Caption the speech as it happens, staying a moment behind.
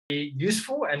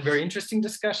useful and very interesting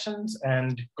discussions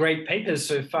and great papers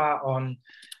so far on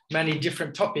many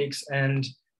different topics and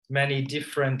many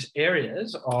different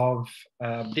areas of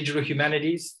digital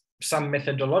humanities, some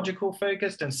methodological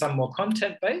focused and some more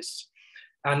content based.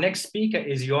 Our next speaker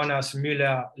is Jonas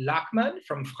Ller-Laackman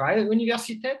from Freie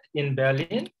Universität in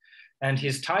Berlin. And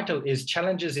his title is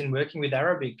Challenges in Working with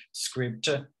Arabic Script,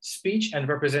 Speech and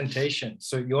Representation.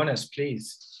 So Jonas,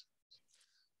 please.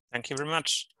 Thank you very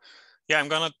much. Yeah, I'm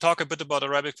going to talk a bit about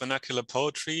Arabic vernacular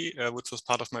poetry, which was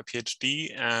part of my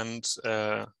PhD, and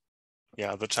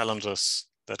yeah, the challenges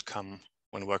that come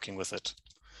when working with it.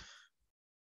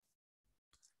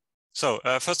 So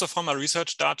first of all, my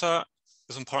research data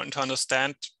is important to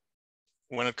understand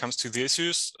when it comes to the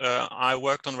issues. I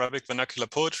worked on Arabic vernacular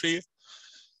poetry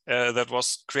that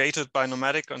was created by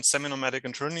nomadic and semi-nomadic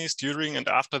internees during and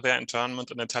after their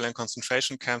internment in Italian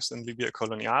concentration camps in Libya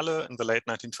Coloniale in the late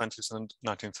 1920s and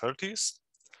 1930s.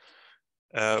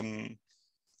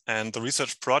 And the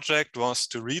research project was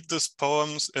to read these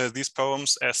poems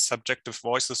as subjective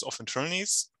voices of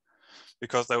internees,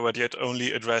 because they were yet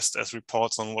only addressed as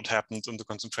reports on what happened in the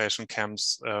concentration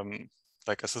camps,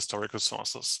 like as historical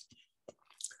sources.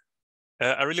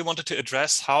 I really wanted to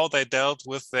address how they dealt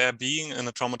with their being in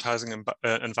a traumatizing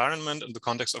environment in the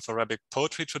context of Arabic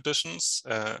poetry traditions,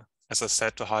 as I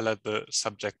said, to highlight the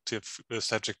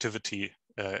subjectivity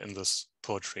in this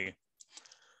poetry.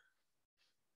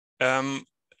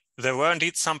 There were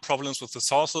indeed some problems with the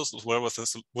sources as well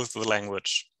with the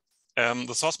language.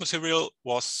 The source material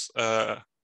was,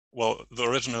 well, the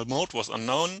original mode was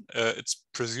unknown. It's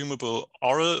presumable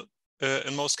oral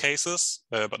in most cases,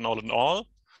 but not in all.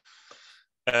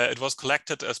 It was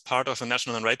collected as part of a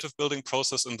national narrative building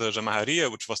process in the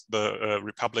Jamahiriya, which was the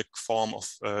republic form of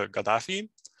Gaddafi.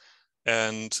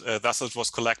 And thus it was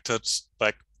collected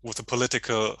like with a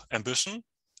political ambition.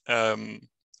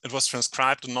 It was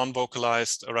transcribed in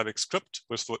non-vocalized Arabic script,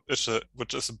 which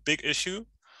is a big issue.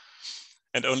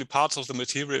 And only parts of the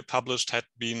material published had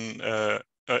been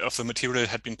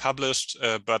published,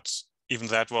 but even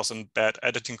that was in bad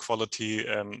editing quality,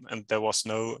 and there was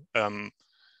no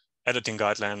editing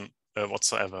guideline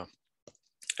whatsoever.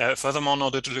 Furthermore, no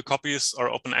digital copies or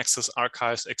open access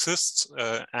archives exist,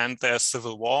 and there's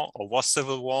civil war, or was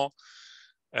civil war.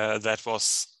 That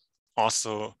was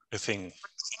also a thing.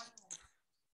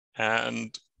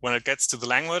 And when it gets to the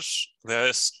language,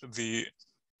 there's the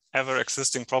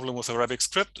ever-existing problem with Arabic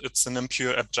script. It's an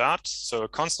impure abjad, so a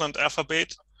consonant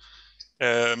alphabet,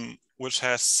 which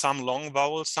has some long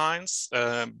vowel signs,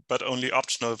 but only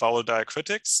optional vowel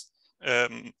diacritics.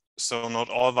 So not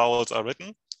all vowels are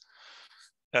written.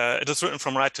 It is written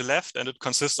from right to left, and it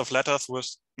consists of letters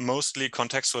with mostly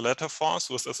contextual letter forms,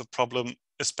 which is a problem,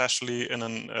 especially in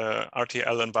an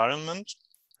RTL environment.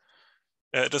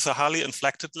 It is a highly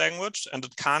inflected language, and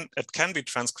it can be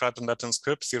transcribed in Latin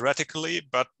script theoretically,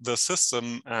 but the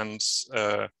system and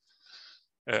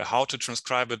how to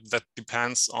transcribe it, that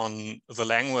depends on the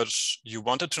language you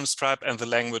want to transcribe and the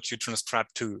language you transcribe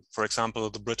to. For example,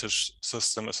 the British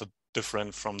system is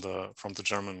different from the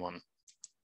German one.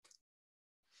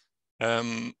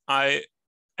 I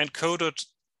encoded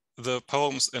the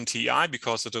poems in TEI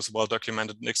because it is well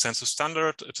documented in extensive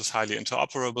standard. It is highly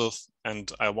interoperable,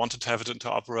 and I wanted to have it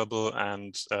interoperable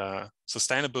and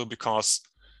sustainable because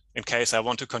in case I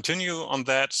want to continue on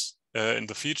that in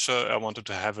the future, I wanted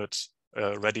to have it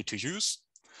ready to use.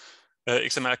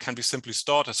 XML can be simply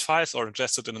stored as files or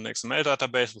ingested in an XML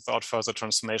database without further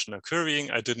transformation or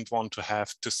querying. I didn't want to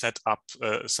have to set up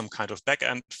some kind of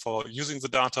backend for using the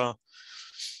data.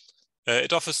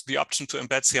 It offers the option to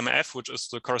embed CMF, which is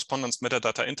the correspondence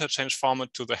metadata interchange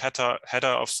format, to the header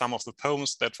of some of the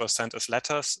poems that were sent as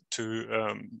letters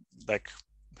to like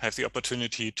have the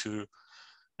opportunity to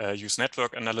use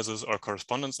network analysis or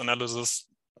correspondence analysis.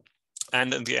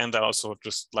 And in the end, I also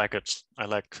just like it. I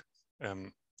like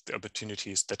the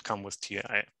opportunities that come with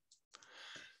TEI.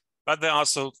 But there are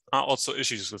also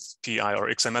issues with TEI or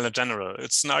XML in general.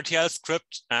 It's an RTL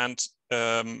script, and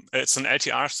it's an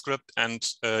LTR script, and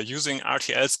using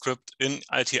RTL script in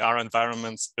LTR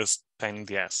environments is pain in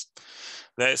the ass.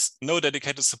 There is no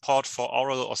dedicated support for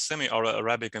oral or semi-oral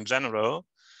Arabic in general,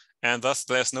 and thus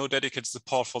there's no dedicated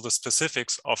support for the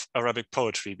specifics of Arabic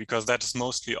poetry, because that is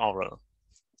mostly oral,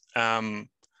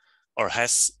 or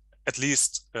has at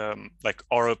least like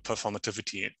oral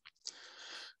performativity.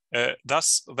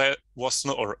 Thus, there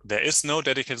is no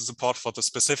dedicated support for the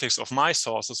specifics of my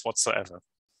sources whatsoever.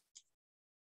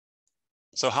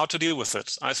 So how to deal with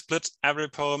it? I split every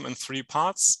poem in 3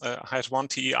 parts. I had one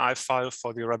TEI file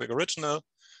for the Arabic original,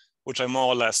 which I more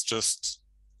or less just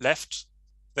left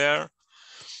there.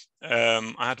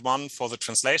 I had one for the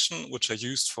translation, which I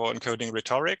used for encoding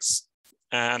rhetorics.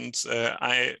 And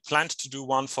I planned to do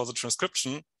one for the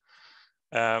transcription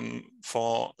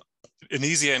for an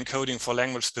easier encoding for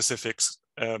language specifics.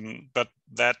 But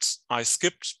that I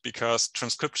skipped because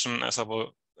transcription, as I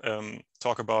will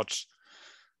talk about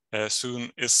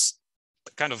soon, is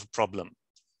kind of a problem.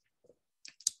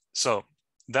 So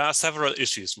there are several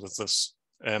issues with this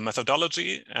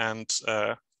methodology and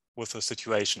with the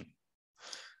situation.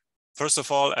 First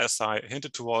of all, as I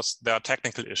hinted towards, there are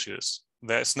technical issues.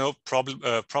 There is no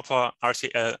proper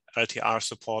RTL, LTR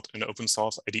support in open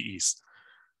source IDEs.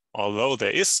 Although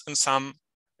there is in some,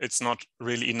 it's not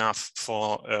really enough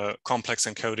for complex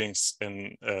encodings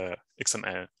in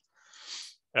XML.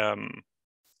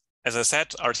 As I said,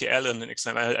 RTL in an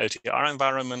XML LTR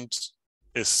environment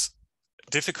is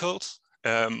difficult,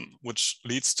 which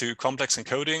leads to complex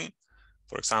encoding,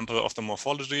 for example, of the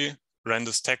morphology,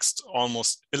 renders text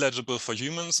almost illegible for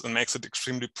humans and makes it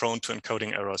extremely prone to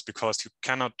encoding errors because you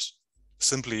cannot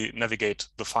simply navigate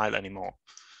the file anymore.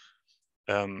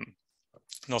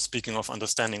 Not speaking of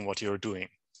understanding what you're doing.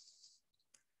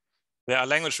 There are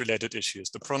language-related issues.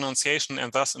 The pronunciation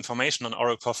and thus information on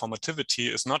oral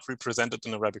performativity is not represented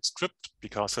in Arabic script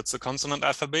because it's a consonant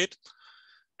alphabet.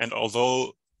 And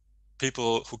although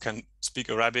people who can speak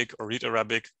Arabic or read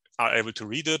Arabic are able to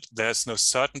read it, there's no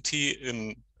certainty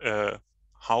in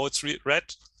how it's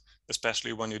read,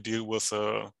 especially when you deal with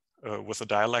a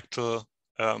dialectal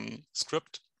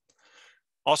script.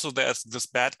 Also, there's this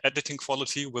bad editing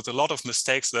quality with a lot of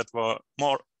mistakes that were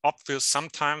more obvious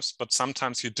sometimes, but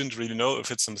sometimes you didn't really know if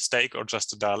it's a mistake or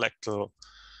just a dialectal,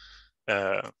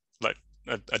 like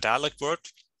a dialect word.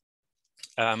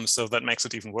 So that makes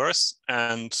it even worse.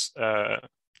 And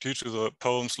due to the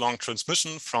poem's long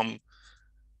transmission from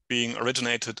being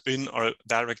originated in or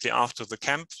directly after the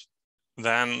camp,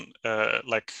 then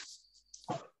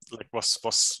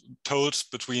was told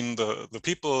between the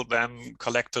people, then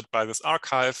collected by this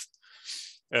archive,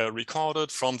 recorded.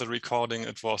 From the recording,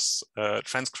 it was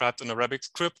transcribed in Arabic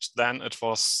script, then it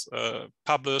was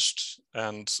published,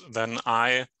 and then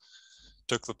I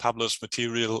took the published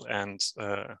material and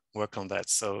worked on that.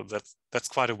 So that's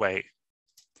quite a way.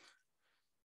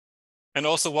 And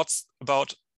also, what's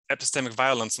about epistemic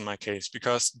violence in my case?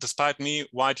 Because despite me,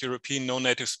 white European, no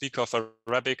native speaker of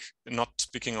Arabic, not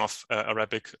speaking of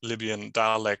Arabic Libyan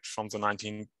dialect from the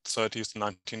 1930s to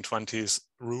 1920s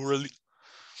rurally,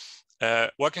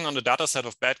 working on a data set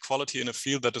of bad quality in a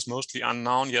field that is mostly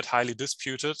unknown yet highly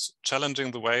disputed,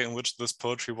 challenging the way in which this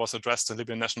poetry was addressed in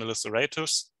Libyan nationalist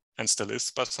orators, and still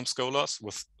is by some scholars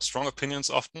with strong opinions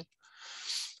often.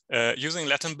 Using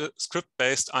Latin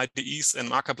script-based IDEs and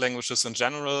markup languages in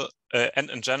general, and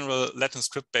in general, Latin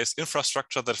script-based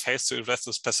infrastructure that fails to address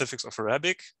the specifics of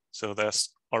Arabic. So there's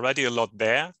already a lot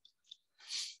there.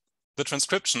 The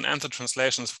transcription and the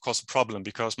translation is of course a problem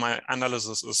because my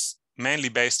analysis is mainly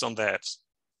based on that,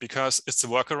 because it's a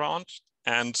workaround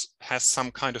and has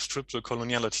some kind of scriptural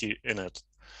coloniality in it.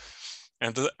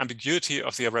 And the ambiguity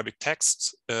of the Arabic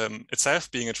text itself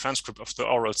being a transcript of the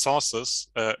oral sources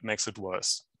makes it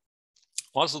worse.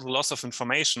 Also, the loss of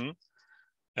information,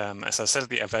 as I said,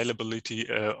 the availability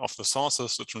of the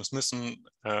sources, the transmission,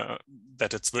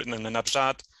 that it's written in an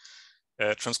abjad,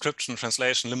 transcription,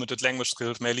 translation, limited language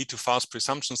skills may lead to false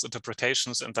presumptions,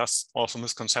 interpretations, and thus also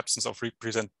misconceptions of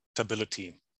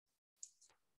representability.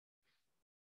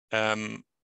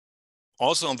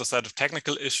 Also on the side of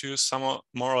technical issues, some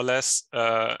more or less,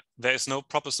 there is no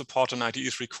proper support in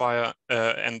IDEs require,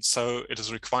 and so it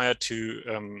is required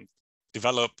to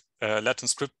develop Latin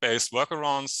script-based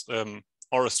workarounds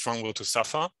or a strong will to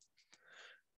suffer.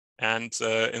 And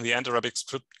in the end, Arabic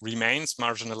script remains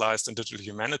marginalized in digital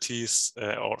humanities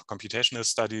or computational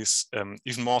studies,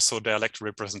 even more so dialectal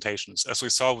representations. As we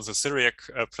saw with the Syriac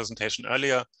presentation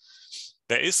earlier,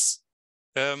 there is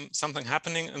something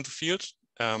happening in the field,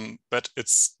 but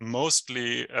it's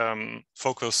mostly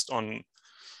focused on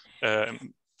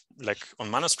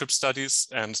manuscript studies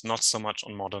and not so much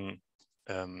on modern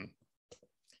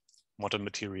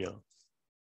material.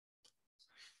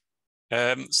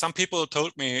 Some people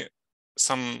told me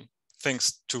some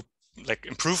things to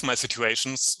improve my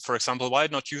situations. For example, why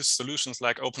not use solutions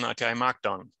like OpenRTI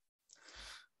Markdown?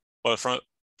 Well,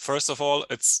 first of all,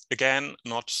 it's again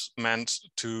not meant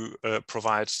to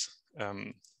provide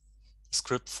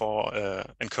script for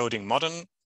encoding modern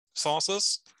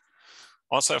sources.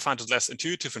 Also, I find it less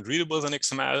intuitive and readable than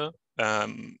XML.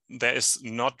 There is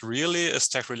not really a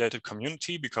stack-related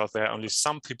community because there are only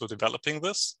some people developing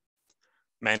this,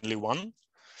 mainly one.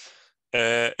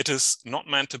 It is not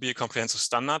meant to be a comprehensive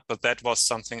standard, but that was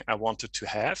something I wanted to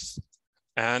have.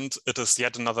 And it is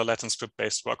yet another Latin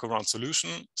script-based workaround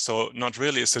solution. So not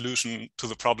really a solution to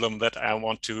the problem that I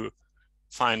want to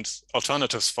find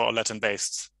alternatives for Latin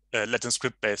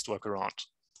script-based workaround.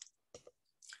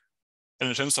 And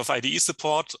in terms of IDE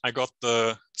support, I got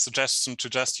the suggestion to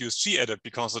just use gedit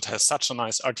because it has such a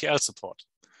nice RTL support.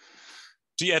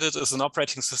 Gedit is an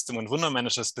operating system and window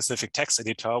manager specific text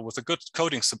editor with a good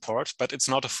coding support, but it's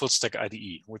not a full stack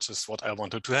IDE, which is what I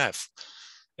wanted to have.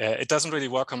 It doesn't really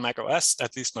work on Mac OS,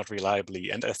 at least not reliably.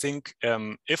 And I think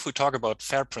if we talk about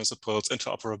FAIR principles,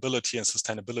 interoperability and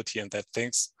sustainability and that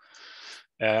things,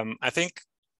 I think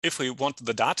if we want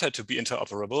the data to be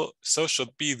interoperable, so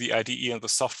should be the IDE and the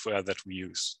software that we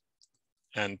use.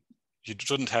 And you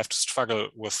shouldn't have to struggle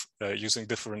with using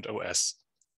different OS.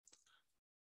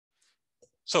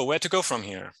 So where to go from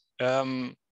here?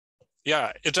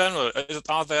 Yeah, in general,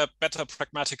 are there better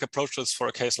pragmatic approaches for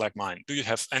a case like mine? Do you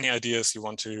have any ideas you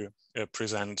want to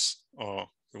present or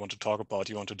you want to talk about,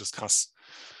 you want to discuss?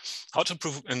 How to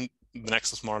improve, and the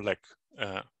next is more like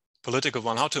political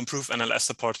one, how to improve NLS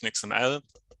support in XML.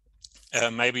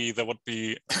 Maybe there would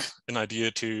be an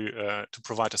idea to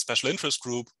provide a special interest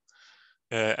group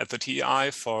at the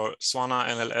TEI for Swana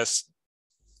NLS.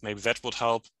 Maybe that would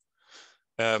help.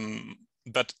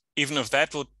 But even if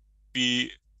that would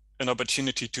be an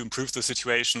opportunity to improve the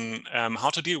situation, how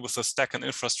to deal with the stack and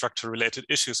infrastructure related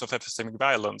issues of epistemic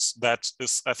violence, that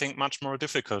is, I think, much more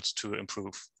difficult to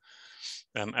improve,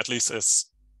 at least as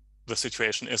the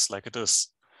situation is like it is.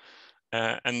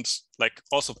 And like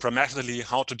also primarily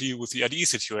how to deal with the IDE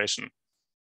situation.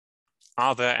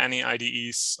 Are there any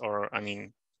IDEs, or I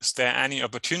mean, is there any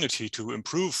opportunity to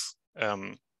improve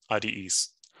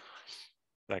IDEs?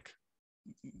 Like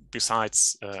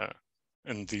besides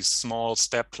in these small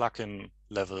step plugin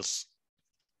levels.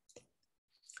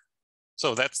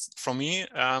 So that's from me.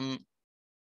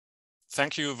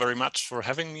 Thank you very much for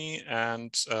having me.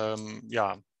 And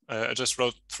yeah, I just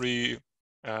wrote 3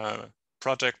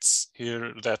 projects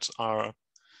here that are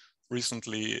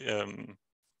recently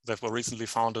that were recently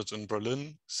founded in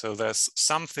Berlin. So there's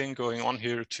something going on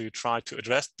here to try to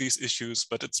address these issues,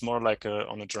 but it's more like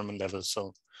on a German level.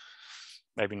 So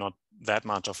maybe not that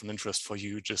much of an interest for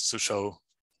you, just to show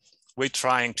we're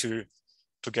trying to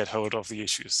get hold of the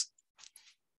issues.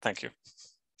 Thank you.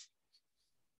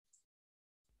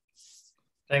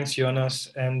 Thanks,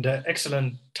 Jonas, and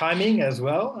excellent timing as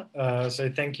well. So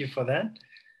thank you for that.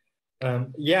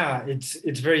 Yeah,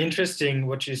 it's very interesting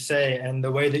what you say and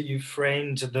the way that you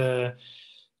framed the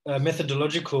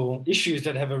methodological issues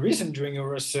that have arisen during your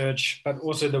research, but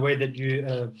also the way that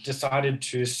you decided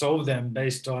to solve them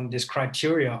based on this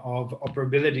criteria of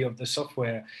operability of the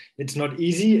software. It's not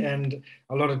easy, and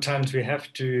a lot of times we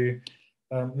have to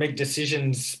make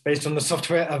decisions based on the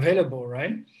software available,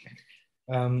 right?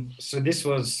 So this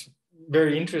was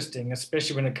very interesting,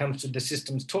 especially when it comes to the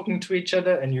systems talking to each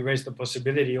other, and you raised the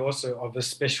possibility also of a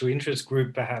special interest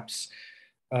group, perhaps.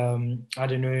 I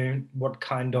don't know what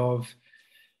kind of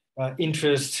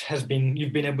interest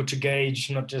you've been able to gauge,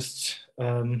 not just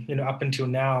up until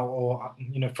now, or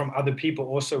from other people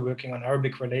also working on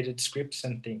Arabic related scripts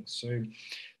and things. So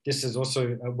this is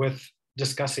also worth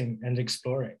discussing and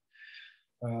exploring.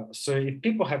 So if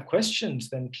people have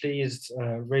questions, then please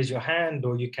raise your hand,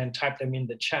 or you can type them in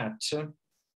the chat.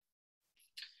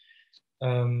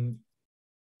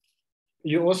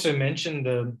 You also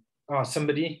mentioned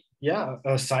somebody, yeah,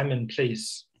 Simon,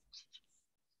 please.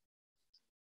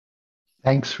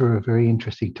 Thanks for a very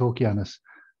interesting talk, Jonas.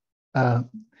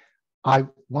 I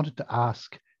wanted to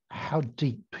ask how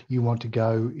deep you want to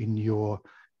go in your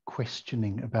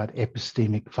questioning about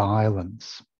epistemic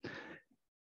violence.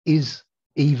 Is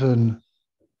even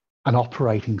an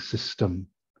operating system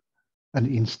an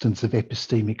instance of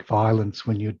epistemic violence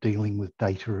when you're dealing with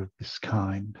data of this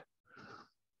kind?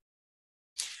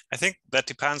 I think that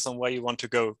depends on where you want to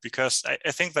go, because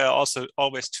I think there are also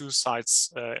always 2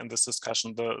 sides in this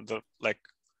discussion, the like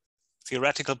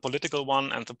theoretical political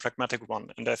one and the pragmatic one.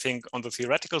 And I think on the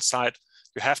theoretical side,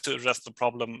 you have to address the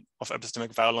problem of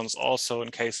epistemic violence also in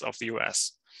case of the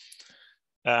US.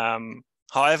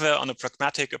 However, on a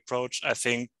pragmatic approach, I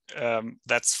think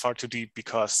that's far too deep,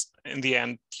 because in the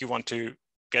end, you want to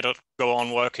go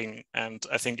on working. And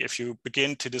I think if you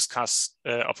begin to discuss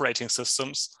operating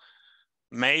systems,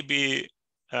 maybe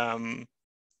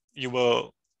you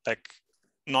will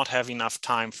not have enough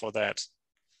time for that.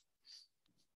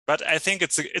 But I think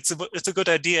it's a good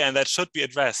idea, and that should be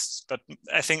addressed. But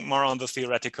I think more on the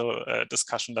theoretical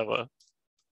discussion level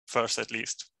first, at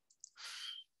least.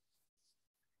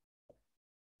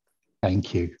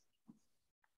 Thank you.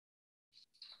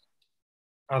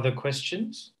 Other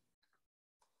questions?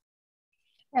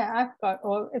 Yeah, I've got,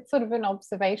 or it's sort of an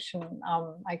observation,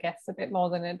 I guess, a bit more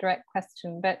than a direct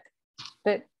question, but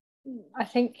I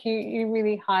think you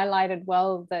really highlighted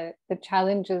well the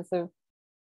challenges of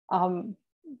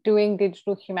doing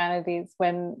digital humanities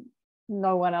when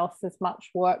no one else has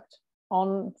much worked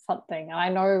on something. And I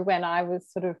know when I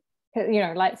was sort of,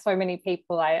 like so many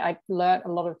people, I learned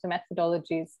a lot of the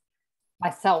methodologies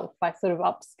myself. I sort of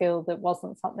upskilled. It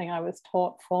wasn't something I was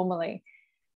taught formally,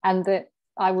 and that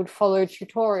I would follow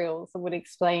tutorials that would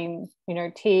explain,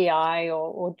 TEI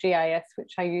or GIS,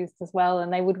 which I used as well,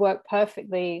 and they would work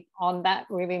perfectly on that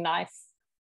really nice,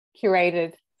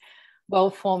 curated,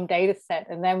 well-formed data set.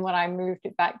 And then when I moved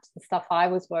it back to the stuff I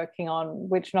was working on,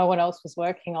 which no one else was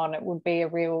working on, it would be a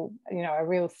real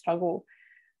struggle.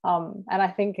 And I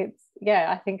think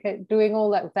doing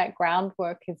all that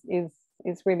groundwork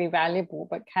is really valuable,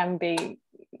 but can be,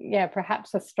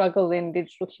 perhaps a struggle in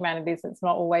digital humanities that's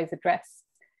not always addressed,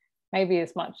 maybe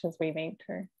as much as we need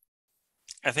to.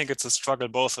 I think it's a struggle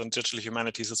both in digital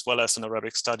humanities as well as in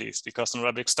Arabic studies, because in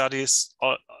Arabic studies,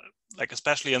 like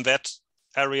especially in that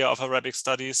area of Arabic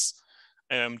studies,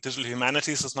 digital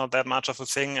humanities is not that much of a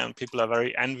thing, and people are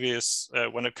very envious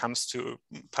when it comes to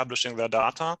publishing their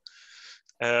data.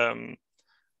 And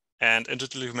in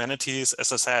digital humanities,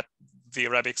 as I said, the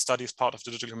Arabic studies part of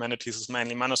digital humanities is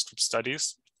mainly manuscript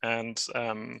studies, and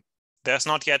there's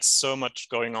not yet so much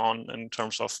going on in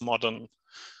terms of modern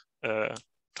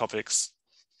topics,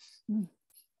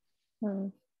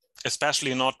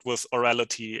 especially not with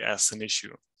orality as an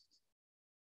issue.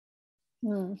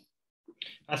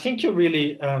 I think you're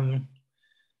really,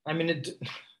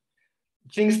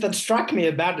 things that struck me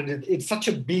about it, it's such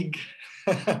a big,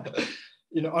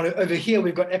 over here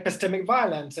we've got epistemic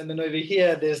violence, and then over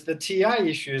here there's the TI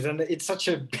issues, and it's such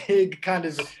a big kind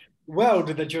of world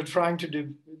that you're trying to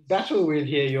do battle with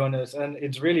here, Jonas, and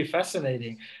it's really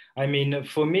fascinating. I mean,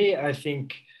 for me, I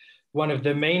think one of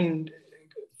the main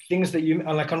things that you,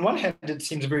 like on one hand, it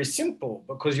seems very simple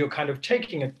because you're kind of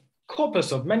taking a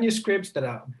corpus of manuscripts that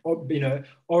are,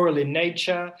 oral in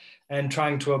nature and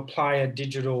trying to apply a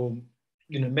digital,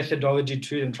 methodology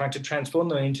to them, trying to transform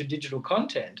them into digital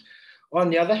content. On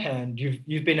the other hand,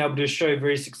 you've been able to show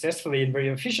very successfully and very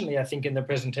efficiently, I think, in the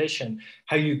presentation,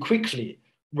 how you quickly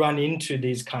run into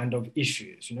these kind of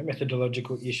issues,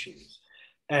 methodological issues.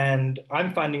 And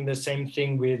I'm finding the same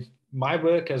thing with my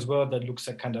work as well, that looks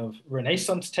at kind of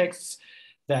Renaissance texts,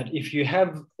 that if you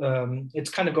have, it's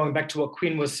kind of going back to what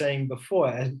Quinn was saying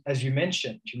before, as you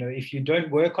mentioned, if you don't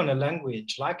work on a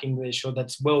language like English or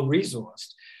that's well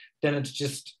resourced, then it's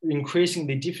just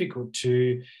increasingly difficult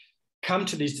to come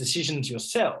to these decisions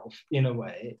yourself in a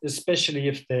way, especially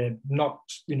if they're not,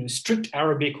 strict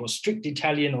Arabic or strict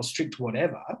Italian or strict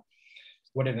whatever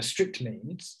strict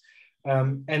means.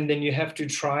 And then you have to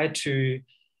try to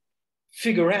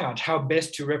figure out how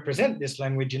best to represent this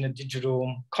language in a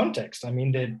digital context. I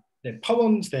mean, they're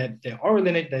poems, they're oral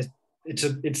in it,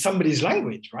 it's somebody's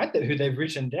language, right, who they've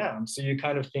written down. So you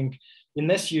kind of think,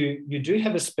 unless you do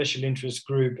have a special interest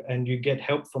group and you get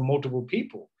help from multiple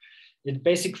people, it's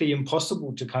basically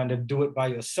impossible to kind of do it by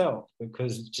yourself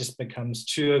because it just becomes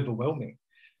too overwhelming.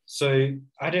 So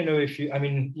I don't know if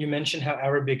you mentioned how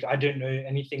Arabic, I don't know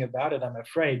anything about it, I'm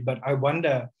afraid, but I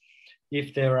wonder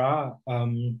if there are,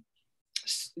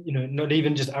 not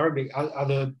even just Arabic,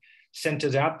 other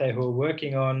centers out there who are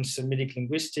working on Semitic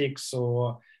linguistics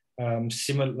or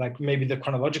similar, like maybe the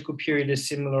chronological period is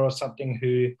similar or something,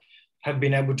 who have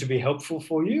been able to be helpful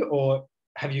for you, or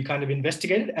have you kind of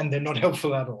investigated and they're not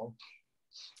helpful at all?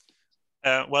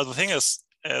 Well, the thing is,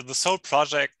 this whole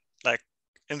project, like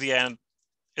in the end,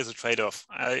 is a trade-off.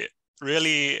 I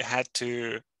really had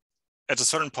to, at a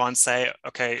certain point, say,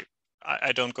 okay,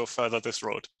 I don't go further this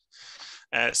road.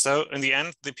 So in the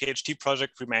end, the PhD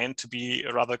project remained to be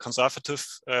a rather conservative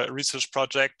research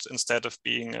project instead of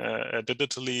being a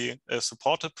digitally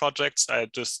supported project. I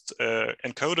just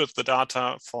encoded the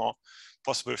data for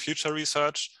possible future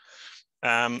research.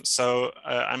 So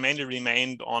I mainly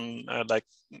remained on like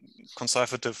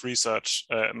conservative research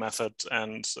method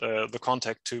and the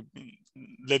contact to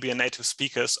Libyan native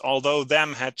speakers, although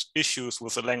them had issues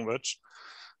with the language.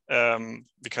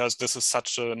 Because this is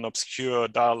such an obscure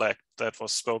dialect that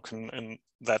was spoken in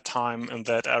that time, in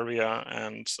that area.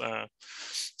 And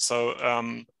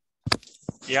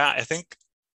yeah, I think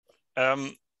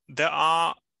there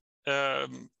are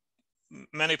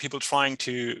many people trying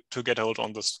to get hold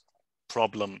on this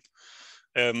problem.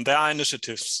 There are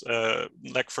initiatives,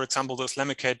 like for example, the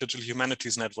Islamic Digital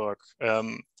Humanities Network.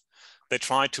 They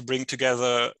try to bring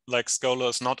together like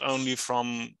scholars not only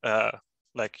from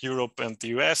like Europe and the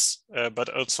US, but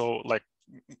also like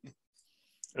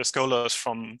scholars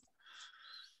from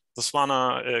the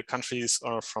Swana countries,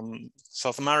 or from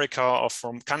South America, or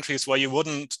from countries where you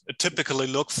wouldn't typically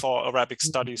look for Arabic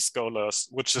studies scholars,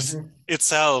 which is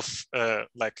itself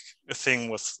like a thing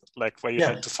with like where you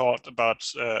had to thought about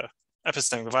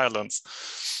epistemic violence.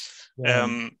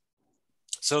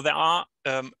 So there are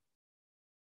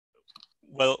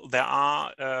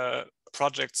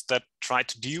projects that try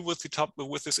to deal with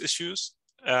with these issues,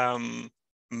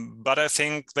 but I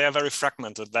think they are very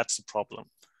fragmented. That's the problem.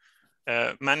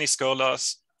 Many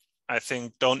scholars, I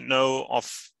think, don't know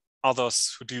of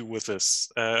others who deal with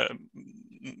this.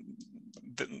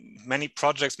 Many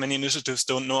projects, many initiatives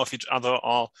don't know of each other,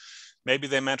 or maybe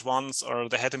they met once, or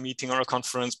they had a meeting or a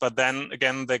conference, but then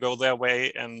again, they go their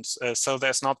way. And so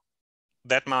there's not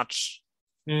that much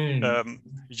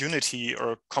unity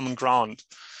or common ground,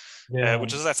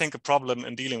 which is, I think, a problem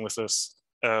in dealing with this.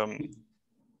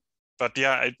 But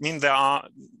yeah, I mean, there are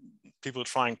people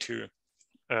trying to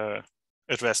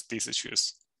address these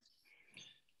issues.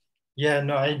 Yeah,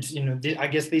 no, I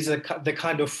guess these are the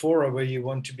kind of fora where you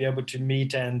want to be able to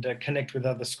meet and connect with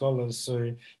other scholars.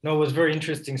 So no, it was very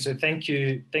interesting. So thank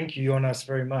you, Jonas,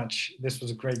 very much. This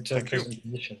was a great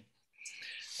presentation.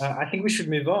 I think we should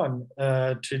move on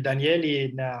to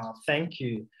Daniele now. Thank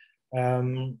you.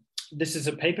 This is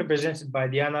a paper presented by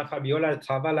Diana Fabiola,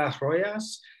 Zavala,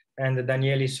 Rojas, and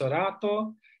Daniele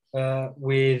Sorato,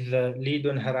 with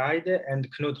Lidun, Hareide, and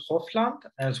Knut, Hofland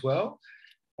as well.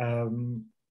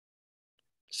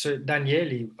 So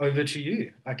Daniele, over to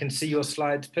you. I can see your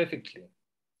slides perfectly.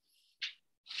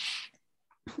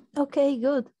 Okay,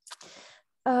 good.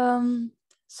 Hello,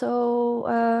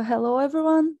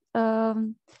 everyone.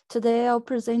 Today I'll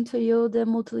present to you the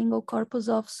multilingual corpus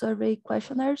of survey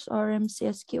questionnaires, or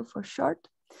MCSQ for short.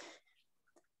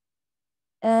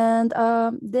 And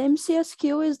the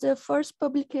MCSQ is the first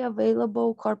publicly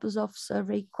available corpus of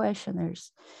survey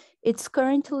questionnaires. It's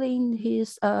currently in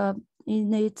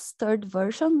its third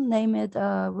version, named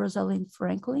Rosalind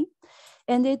Franklin,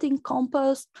 and it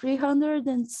encompasses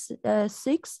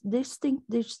 306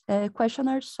 distinct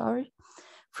questionnaires,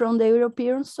 from the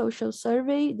European Social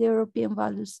Survey, the European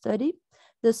Value Study,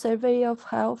 the Survey of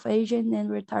Health, Aging, and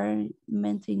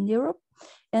Retirement in Europe,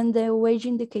 and the Wage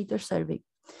Indicator Survey.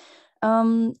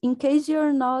 In case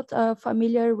you're not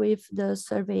familiar with the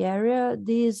survey area,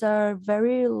 these are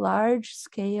very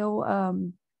large-scale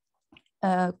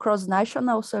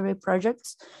cross-national survey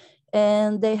projects,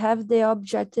 and they have the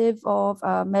objective of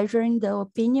measuring the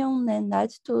opinion and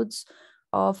attitudes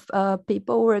of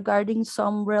people regarding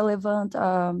some relevant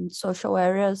social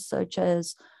areas, such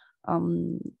as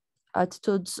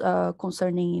attitudes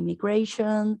concerning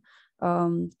immigration,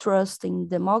 trust in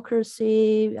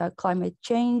democracy, climate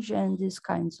change, and these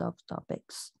kinds of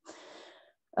topics.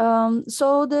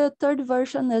 So the third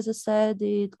version, as I said,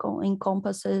 it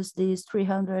encompasses these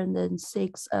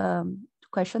 306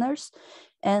 questionnaires,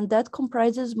 and that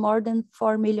comprises more than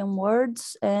 4 million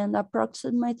words and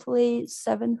approximately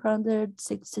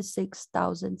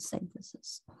 766,000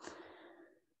 sentences.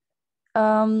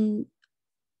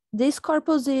 This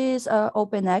corpus is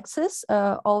open access.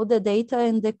 All the data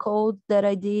and the code that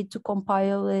I did to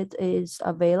compile it is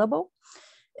available.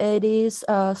 It is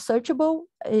searchable,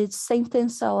 it's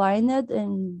sentence aligned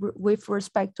and with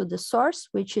respect to the source,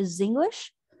 which is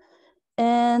English.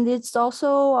 And it's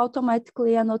also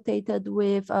automatically annotated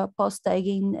with post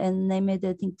tagging and name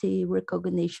identity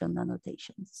recognition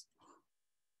annotations.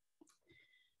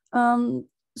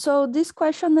 So these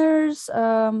questionnaires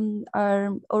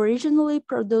are originally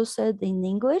produced in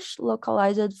English,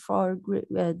 localized for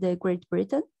the Great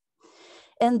Britain.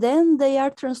 And then they are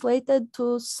translated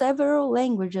to several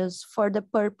languages for the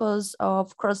purpose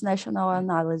of cross-national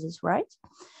analysis, right?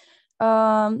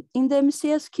 In the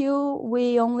MCSQ,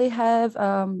 we only have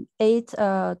 8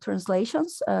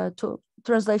 translations to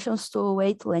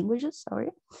 8 languages,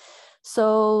 sorry.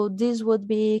 So this would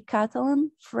be Catalan,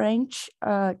 French,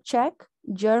 Czech,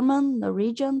 German,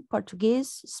 Norwegian,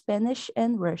 Portuguese, Spanish,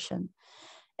 and Russian.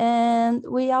 And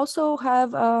we also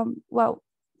have, well,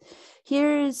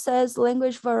 here it says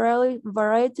language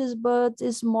varieties, but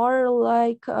it's more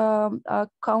like a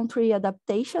country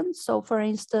adaptation. So for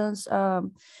instance,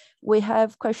 we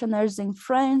have questionnaires in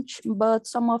French, but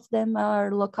some of them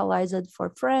are localized for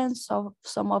France, so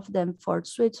some of them for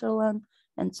Switzerland,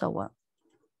 and so on.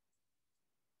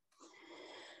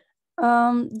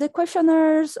 The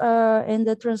questionnaires and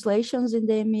the translations in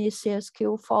the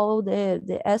MCSQ follow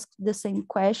the ask the same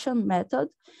question method.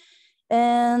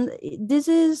 And this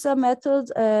is a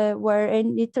method where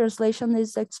any translation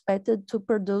is expected to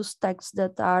produce texts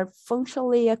that are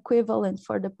functionally equivalent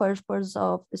for the purpose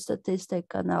of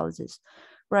statistic analysis,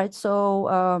 right?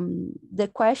 So the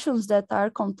questions that are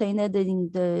contained in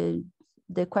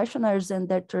the questionnaires and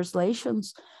their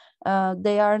translations,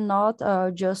 they are not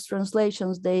just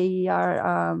translations, they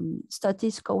are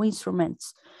statistical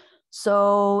instruments.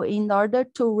 So in order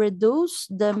to reduce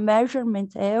the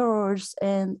measurement errors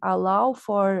and allow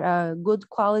for good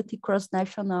quality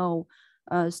cross-national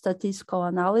statistical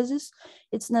analysis,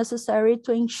 it's necessary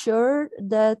to ensure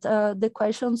that the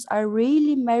questions are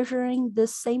really measuring the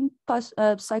same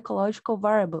psychological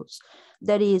variables.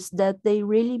 That is, that they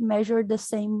really measure the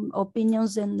same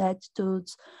opinions and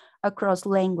attitudes across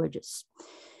languages.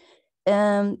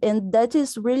 And that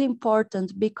is really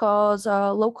important because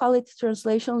low quality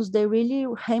translations, they really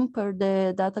hamper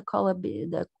the data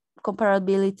the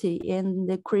comparability and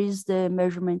decrease the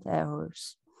measurement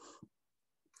errors.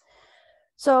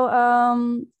 So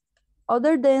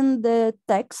other than the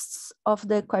texts of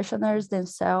the questionnaires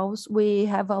themselves, we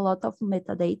have a lot of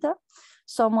metadata.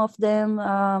 Some of the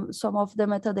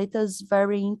metadata is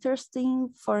very interesting.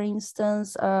 For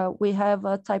instance, we have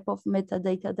a type of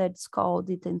metadata that's called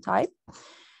item type,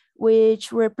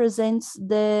 which represents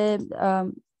the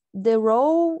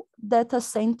role that a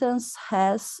sentence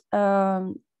has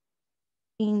in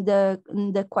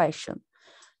the question.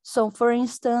 So for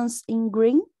instance, in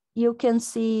green, you can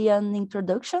see an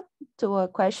introduction to a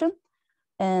question,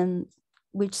 and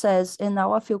which says, and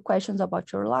now a few questions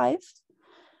about your life.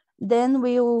 Then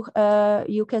you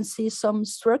can see some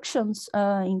instructions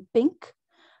in pink.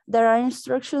 There are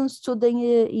instructions to the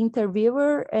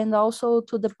interviewer and also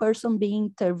to the person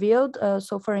being interviewed.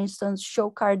 So for instance, show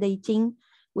card 18,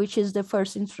 which is the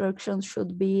first instruction,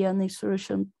 should be an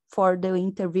instruction for the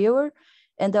interviewer,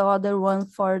 and the other one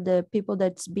for the people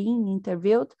that's being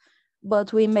interviewed.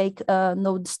 But we make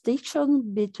no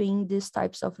distinction between these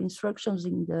types of instructions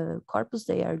in the corpus.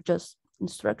 They are just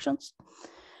instructions.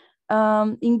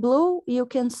 In blue, you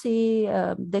can see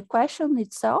the question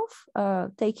itself,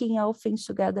 taking all things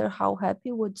together, how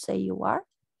happy would say you are.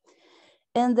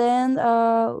 And then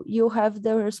you have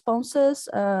the responses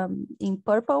in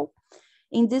purple.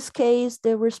 In this case,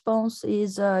 the response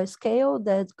is a scale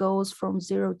that goes from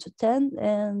 0 to 10,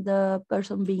 and the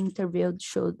person being interviewed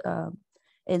should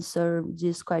answer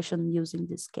this question using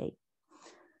this scale.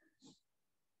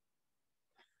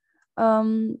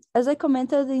 As I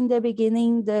commented in the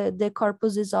beginning, the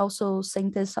corpus is also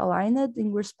sentence aligned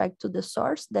in respect to the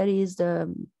source, that is the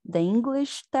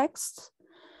English text.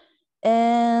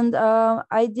 And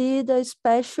I did a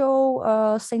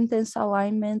special sentence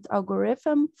alignment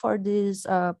algorithm for this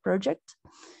project.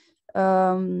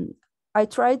 I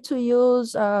tried to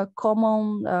use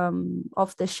common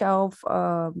off-the-shelf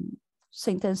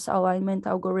sentence alignment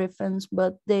algorithms,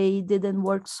 but they didn't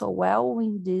work so well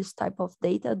in this type of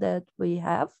data that we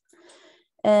have.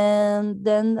 And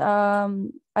then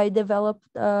I developed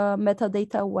a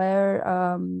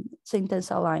metadata-aware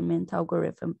sentence alignment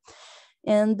algorithm.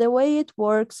 And the way it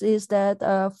works is that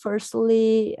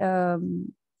firstly,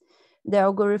 the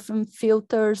algorithm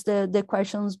filters the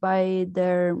questions by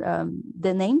their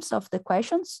the names of the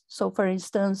questions. So for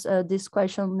instance, this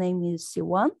question name is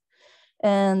C1.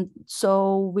 And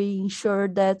so we ensure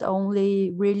that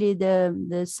only really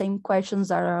the same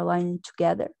questions are aligned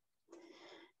together.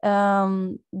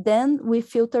 Then we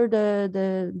filter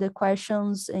the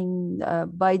questions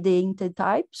by the item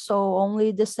type. So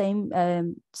only the same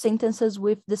sentences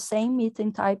with the same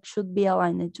item type should be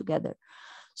aligned together.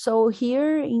 So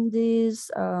here in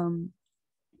this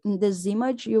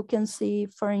image, you can see,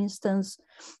 for instance,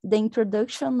 the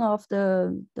introduction of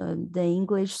the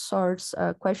English source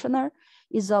questionnaire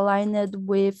is aligned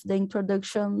with the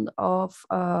introduction of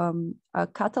a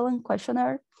Catalan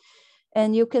questionnaire.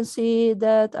 And you can see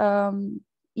that,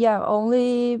 yeah,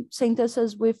 only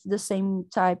sentences with the same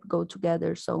type go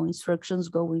together. So instructions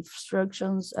go with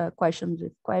instructions, questions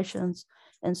with questions,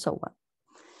 and so on.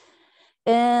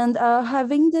 And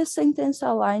having this sentence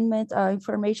alignment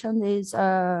information is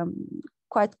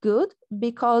quite good,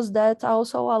 because that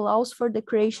also allows for the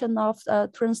creation of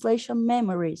translation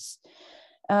memories,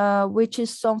 which is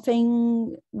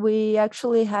something we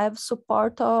actually have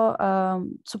support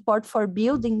for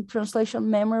building translation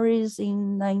memories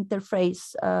in an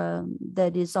interface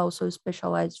that is also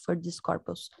specialized for this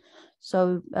corpus.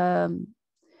 So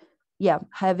yeah,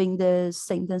 having the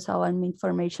sentence alignment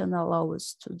information allows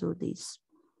us to do this.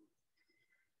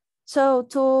 So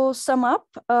to sum up,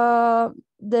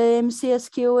 the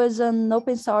MCSQ is an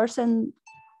open source, and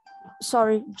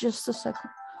sorry, just a second.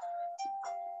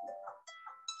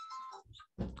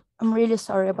 I'm really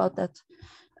sorry about that.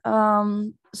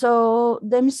 So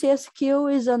the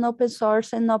MCSQ is an open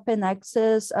source and open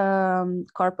access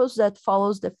corpus that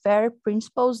follows the FAIR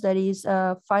principles, that is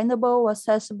findable,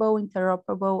 accessible,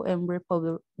 interoperable, and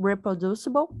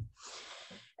reproducible.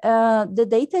 The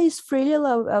data is freely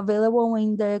available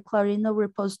in the Clarino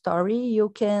repository. You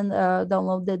can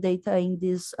download the data in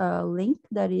this link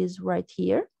that is right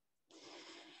here.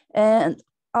 And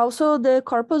also, the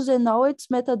corpus and all its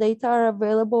metadata are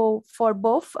available for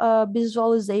both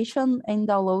visualization and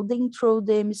downloading through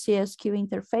the MCSQ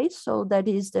interface. So that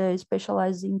is the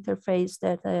specialized interface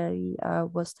that I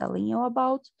was telling you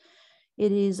about.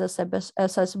 It is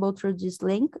accessible through this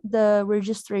link. The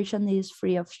registration is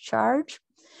free of charge.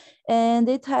 And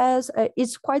it has,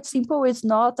 it's quite simple. It's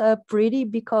not pretty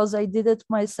because I did it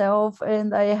myself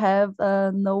and I have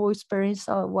no experience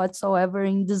whatsoever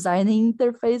in designing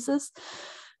interfaces.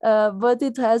 But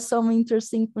it has some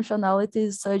interesting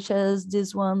functionalities, such as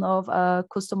this one of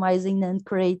customizing and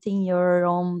creating your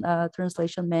own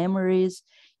translation memories.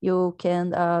 You can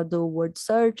do word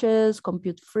searches,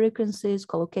 compute frequencies,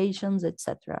 collocations,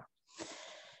 etc.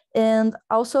 And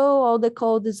also all the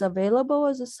code is available,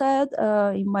 as I said,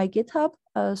 in my GitHub.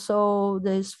 So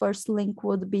this first link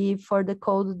would be for the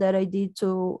code that I did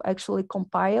to actually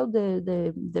compile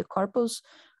the corpus.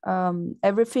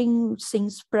 Everything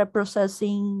since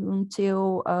pre-processing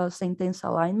until sentence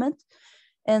alignment.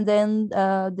 And then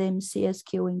the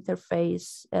MCSQ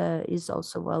interface is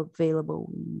also available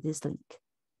in this link.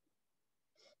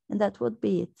 And that would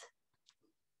be it.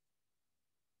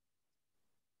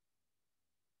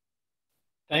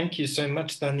 Thank you so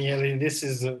much, Daniele. This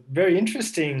is a very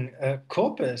interesting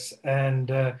corpus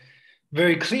and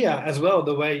very clear as well,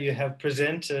 the way you have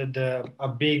presented a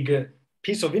big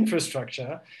piece of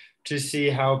infrastructure to see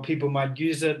how people might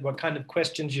use it, what kind of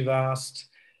questions you've asked,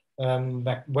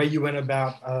 where you went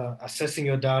about assessing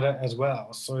your data as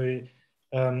well. So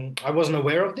I wasn't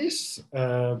aware of this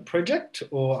project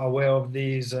or aware of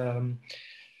these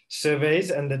surveys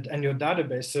and your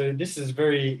database. So this is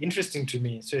very interesting to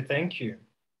me. So thank you.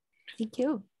 Thank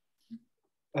you.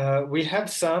 We have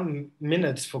some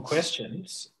minutes for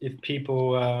questions if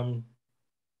people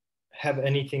have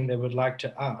anything they would like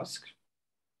to ask,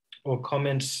 or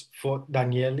comments for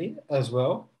Daniele as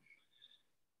well.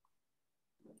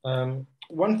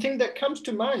 One thing that comes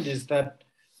to mind is that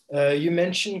you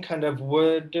mentioned kind of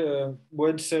word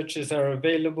searches are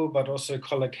available, but also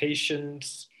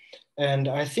collocations. And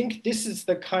I think this is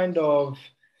the kind of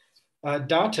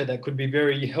data that could be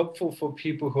very helpful for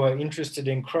people who are interested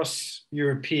in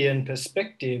cross-European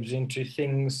perspectives into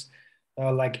things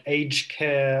like aged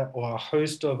care or a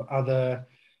host of other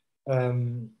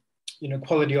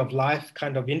quality of life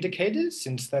kind of indicators,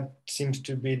 since that seems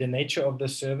to be the nature of the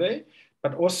survey.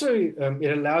 But also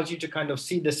it allows you to kind of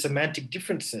see the semantic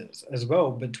differences as well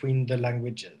between the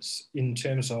languages in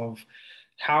terms of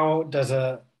how does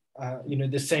the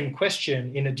same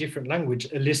question in a different language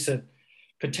elicit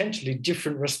potentially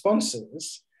different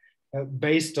responses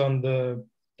based on the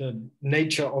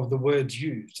nature of the words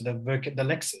used, the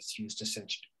lexis used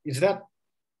essentially.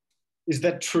 Is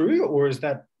that true, or is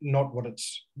that not what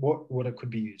it could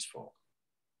be used for?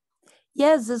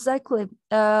 Yes, exactly.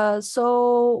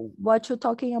 So what you're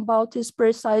talking about is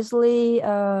precisely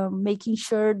making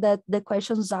sure that the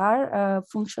questions are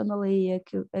functionally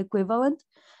equivalent.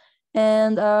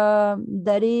 And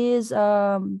that is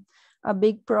a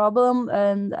big problem.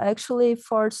 And actually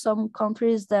for some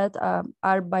countries that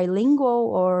are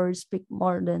bilingual or speak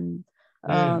more than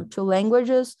 2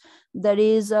 languages, that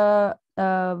is a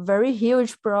very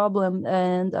huge problem.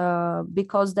 And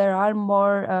because there are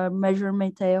more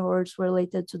measurement errors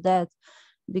related to that,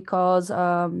 because,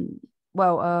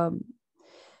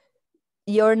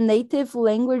 your native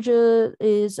language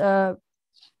is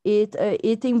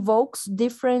it invokes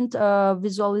different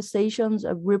visualizations,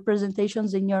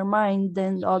 representations in your mind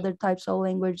than other types of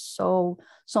language. So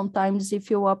sometimes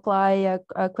if you apply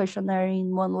a questionnaire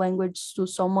in one language to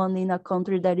someone in a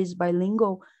country that is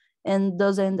bilingual and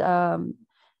doesn't,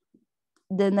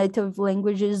 the native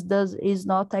languages is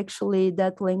not actually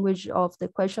that language of the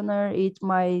questionnaire, it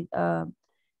might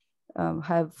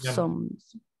have some,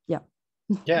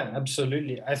 Yeah,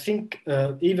 absolutely. I think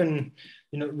even,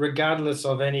 regardless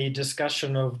of any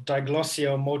discussion of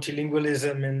diglossia or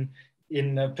multilingualism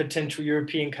in potential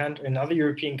European country, in other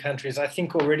European countries, I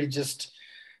think already just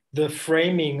the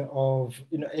framing of,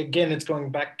 again, it's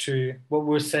going back to what we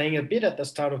were saying a bit at the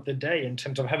start of the day in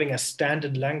terms of having a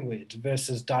standard language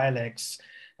versus dialects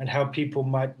and how people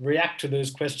might react to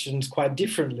those questions quite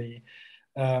differently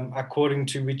according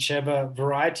to whichever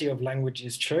variety of language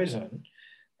is chosen.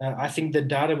 I think the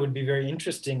data would be very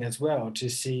interesting as well to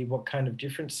see what kind of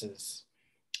differences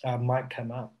might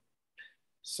come up.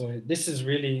 So this is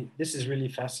really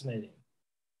fascinating.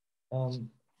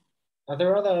 Are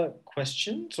there other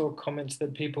questions or comments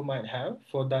that people might have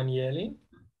for Daniele?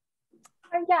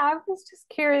 Yeah, I was just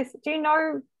curious. Do you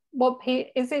know what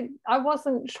is it? I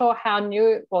wasn't sure how new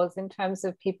it was in terms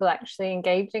of people actually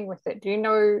engaging with it. Do you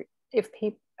know if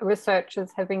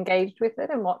researchers have engaged with it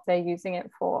and what they're using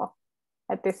it for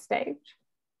at this stage?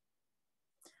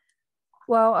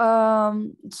 Well,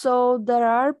 so there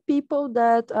are people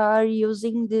that are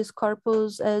using this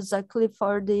corpus exactly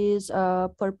for this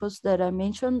purpose that I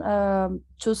mentioned,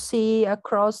 to see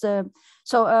across the.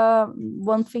 So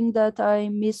one thing that I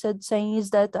missed saying is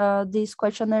that these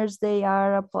questionnaires, they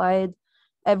are applied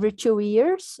every 2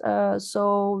 years.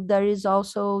 So there is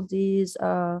also this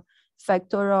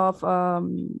factor of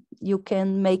you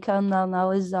can make an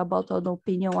analysis about an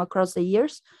opinion across the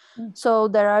years. So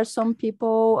there are some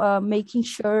people making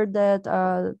sure that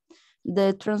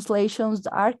the translations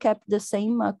are kept the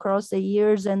same across the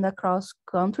years and across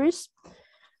countries.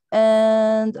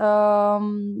 And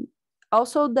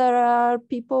also there are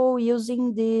people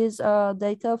using this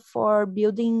data for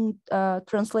building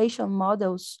translation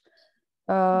models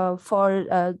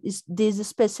for this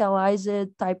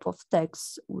specialized type of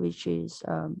text, which is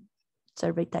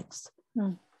survey text.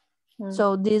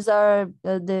 So these are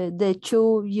the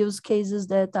two use cases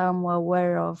that I'm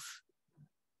aware of.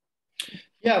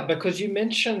 Yeah, because you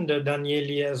mentioned,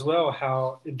 Daniele, as well,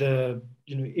 how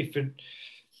if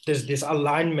there's this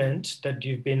alignment that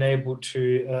you've been able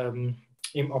to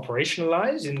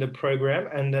operationalize in the program,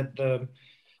 and that the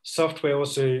software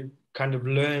also kind of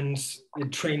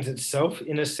it trains itself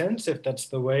in a sense, if that's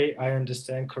the way I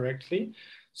understand correctly.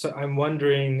 So I'm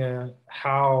wondering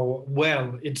how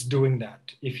well it's doing that.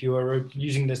 If you are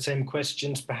using the same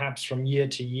questions, perhaps from year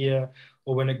to year,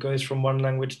 or when it goes from one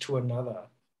language to another.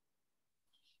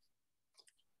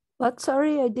 What?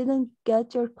 Sorry, I didn't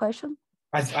get your question.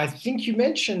 I think you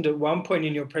mentioned at one point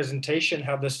in your presentation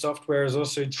how the software is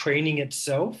also training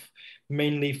itself,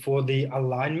 mainly for the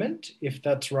alignment, if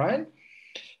that's right,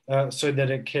 so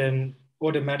that it can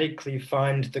automatically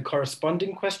find the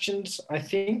corresponding questions, I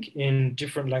think, in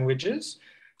different languages.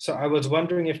 So I was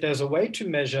wondering if there's a way to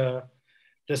measure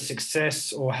the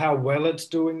success, or how well it's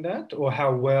doing that, or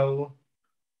how well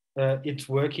it's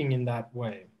working in that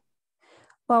way.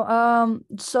 Well,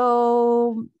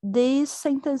 so this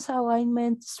sentence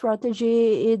alignment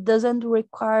strategy, it doesn't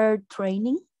require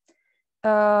training.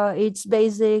 It's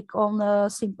basic on a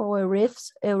simple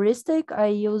heuristic. I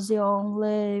use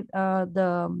only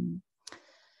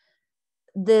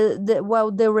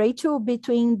the ratio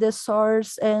between the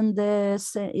source and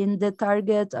the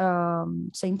target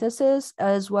sentences,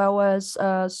 as well as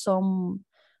some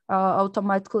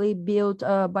automatically built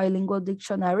bilingual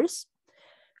dictionaries,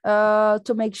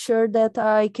 to make sure that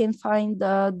I can find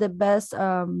the best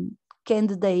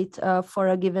candidate for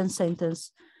a given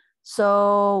sentence.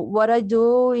 So what I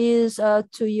do is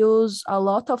to use a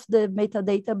lot of the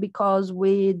metadata, because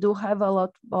we do have a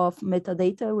lot of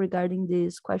metadata regarding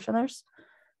these questionnaires.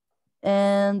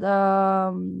 And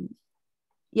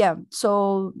yeah,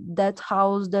 so that's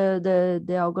how the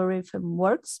algorithm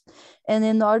works. And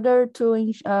in order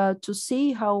to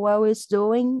see how well it's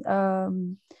doing,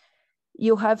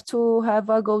 you have to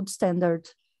have a gold standard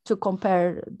to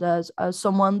compare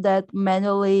someone that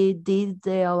manually did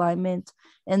the alignment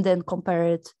and then compare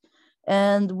it.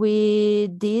 And we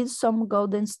did some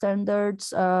golden standards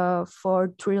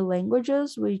for 3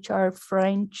 languages, which are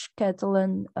French,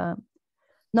 Catalan,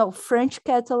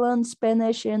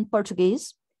 Spanish, and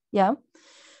Portuguese. Yeah.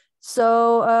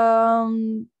 So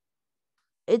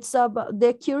it's about the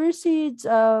accuracy. It's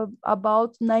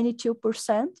about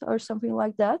 92% or something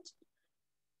like that.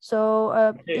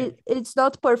 So it's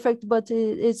not perfect, but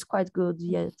it's quite good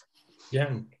yet.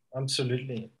 Yeah,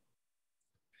 absolutely.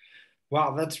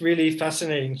 Wow, that's really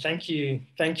fascinating. Thank you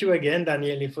again,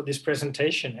 Daniele, for this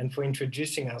presentation and for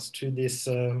introducing us to this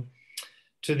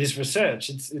research.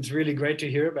 It's really great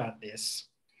to hear about this.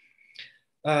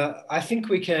 I think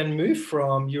we can move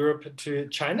from Europe to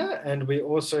China, and we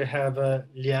also have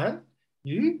Lian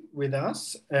Yu with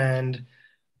us. And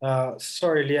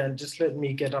sorry, Lian, just let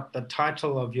me get up the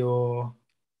title of your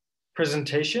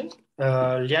presentation.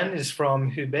 Lian is from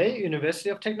Hubei University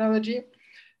of Technology,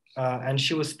 and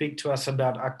she will speak to us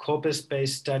about a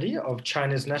corpus-based study of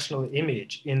China's national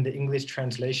image in the English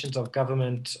translations of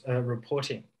government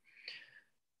reporting.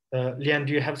 Lian,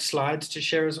 do you have slides to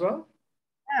share as well?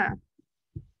 Yeah,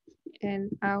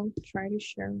 and I'll try to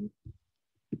share.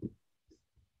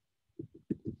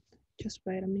 Just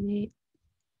wait a minute.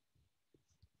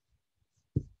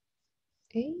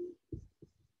 Okay.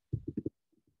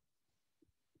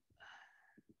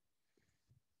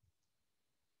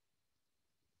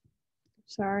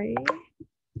 Sorry.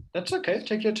 That's okay,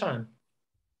 take your time.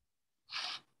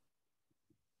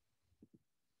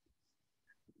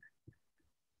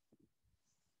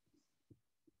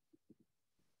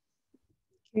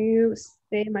 Can you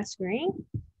see my screen?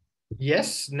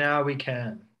 Yes, now we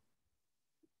can.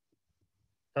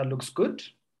 That looks good.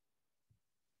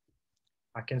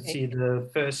 I can see the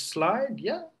first slide.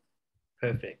 Yeah,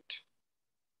 perfect.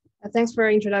 Thanks for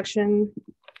your introduction.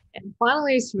 And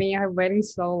finally, it's me. I've waited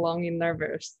so long and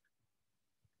nervous.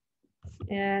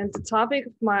 And the topic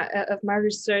of my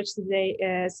research today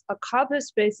is a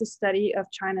corpus-based study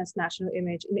of China's national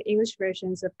image in the English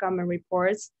versions of government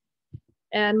reports.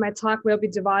 And my talk will be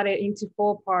divided into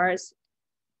 4 parts.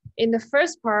 In the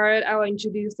first part, I will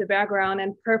introduce the background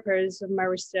and purpose of my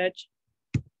research.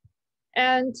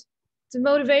 And the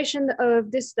motivation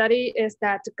of this study is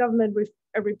that the government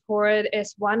report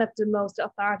is one of the most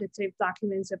authoritative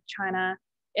documents of China,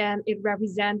 and it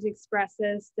represents,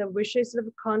 expresses the wishes of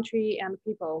the country and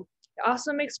people. It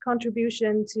also makes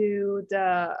contribution to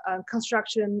the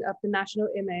construction of the national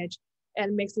image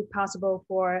and makes it possible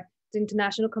for the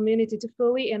international community to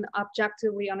fully and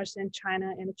objectively understand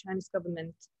China and the Chinese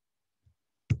government.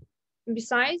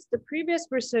 Besides, the previous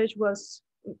research was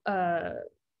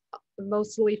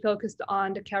mostly focused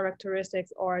on the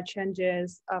characteristics or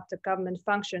changes of the government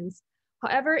functions.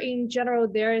 However, in general,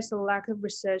 there is a lack of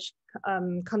research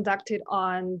conducted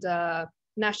on the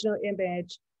national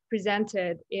image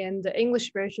presented in the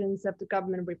English versions of the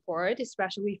government report,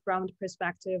 especially from the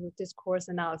perspective of discourse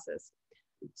analysis.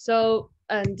 So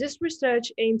this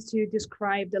research aims to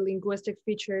describe the linguistic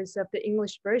features of the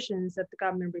English versions of the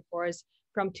government reports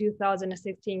from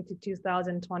 2016 to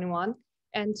 2021,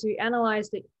 and to analyze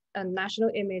the national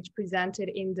image presented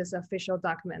in this official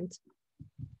document.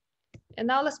 And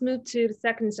now let's move to the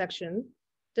second section.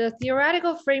 The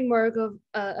theoretical framework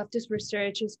of this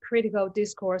research is critical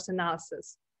discourse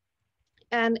analysis.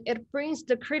 And it brings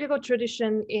the critical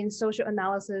tradition in social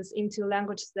analysis into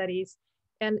language studies,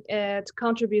 and it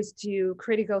contributes to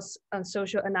critical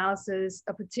social analysis,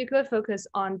 a particular focus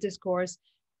on discourse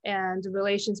and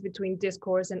relations between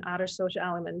discourse and other social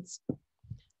elements.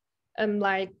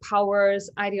 Like powers,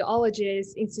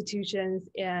 ideologies, institutions,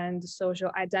 and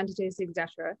social identities,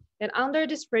 etc. And under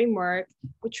this framework,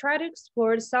 we try to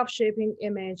explore the self-shaping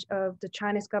image of the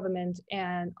Chinese government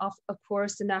and of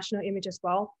course, the national image as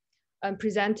well,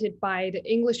 presented by the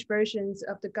English versions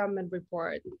of the government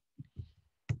report.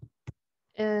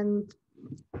 And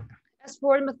as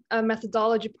for the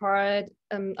methodology part,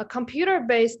 a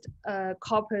computer-based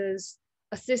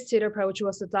corpus-assisted approach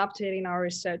was adopted in our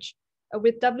research.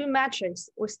 With W Matrix,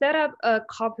 we set up a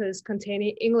corpus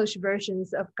containing English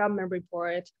versions of government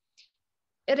report.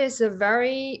 It is a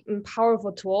very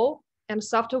powerful tool and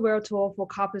software tool for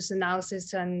corpus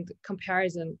analysis and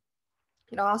comparison.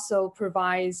 It also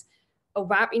provides a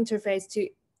web interface to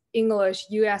English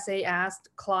USAS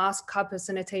class corpus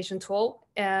annotation tool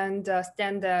and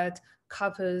standard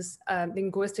corpus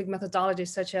linguistic methodologies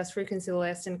such as frequency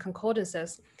lists and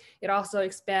concordances. It also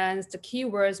expands the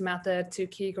keywords method to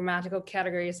key grammatical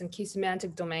categories and key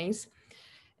semantic domains.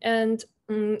 And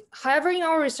however, in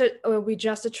our research, we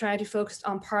just try to focus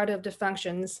on part of the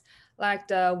functions like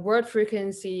the word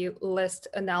frequency list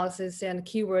analysis and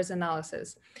keywords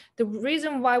analysis. The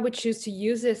reason why we choose to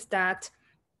use is that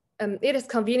it is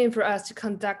convenient for us to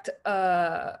conduct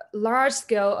a large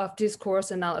scale of discourse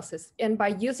analysis. And by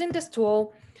using this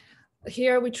tool,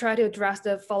 here we try to address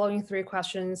the following 3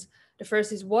 questions. The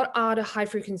first is, what are the high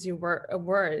frequency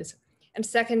words? And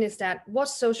second is that, what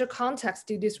social context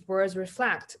do these words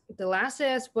reflect? The last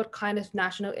is, what kind of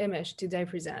national image do they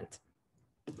present?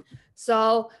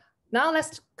 So now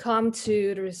let's come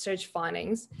to the research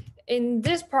findings. In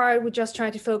this part, we just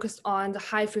try to focus on the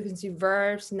high frequency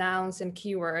verbs, nouns, and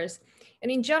keywords.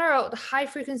 And in general, the high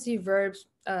frequency verbs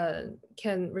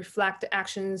can reflect the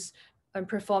actions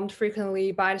performed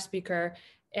frequently by the speaker.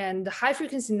 And the high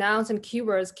frequency nouns and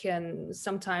keywords can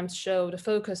sometimes show the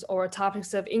focus or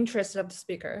topics of interest of the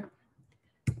speaker.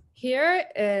 Here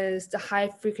is the high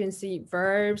frequency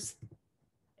verbs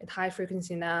and high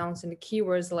frequency nouns and the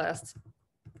keywords list.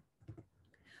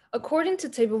 According to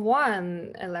table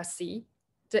 1, let's see,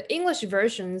 the English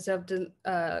versions of the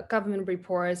government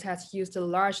reports has used a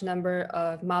large number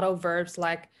of modal verbs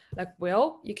like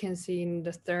will, you can see in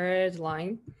the 3rd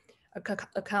line,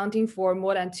 accounting for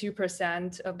more than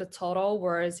 2% of the total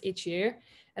words each year.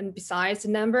 And besides, the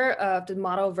number of the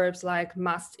modal verbs like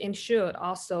must and should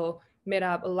also made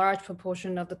up a large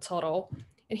proportion of the total.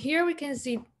 And here we can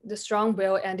see the strong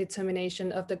will and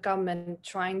determination of the government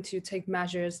trying to take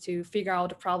measures to figure out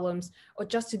the problems or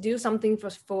just to do something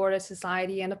for the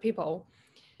society and the people.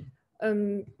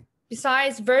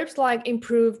 Besides verbs like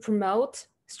improve, promote,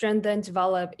 strengthen,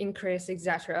 develop, increase,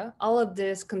 etc., all of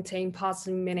this contain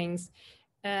positive meanings.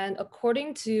 And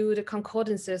according to the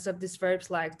concordances of these verbs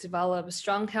like develop a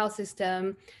strong health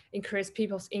system, increase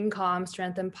people's income,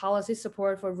 strengthen policy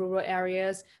support for rural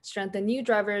areas, strengthen new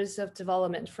drivers of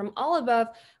development. From all above,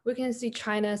 we can see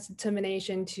China's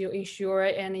determination to ensure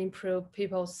and improve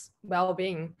people's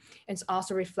well-being. And it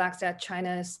also reflects that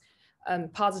China's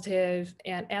positive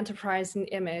and enterprising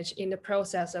image in the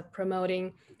process of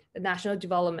promoting the national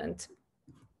development.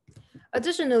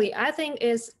 Additionally, I think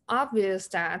it's obvious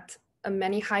that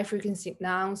many high-frequency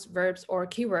nouns, verbs, or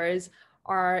keywords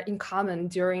are in common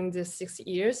during the 6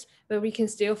 years, but we can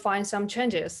still find some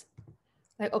changes.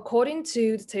 Like according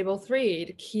to the table 3,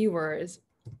 the keywords,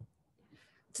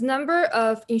 the number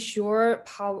of insured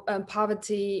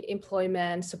poverty,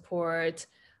 employment, support,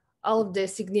 all of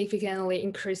this significantly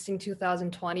increased in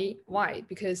 2020. Why?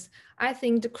 Because I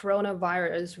think the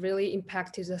coronavirus really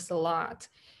impacted us a lot.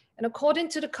 And according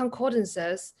to the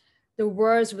concordances, the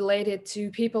words related to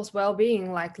people's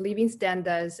well-being, like living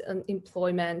standards and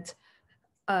employment,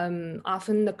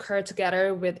 often occur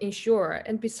together with insure.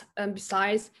 And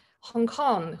besides Hong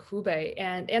Kong, Hubei,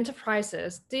 and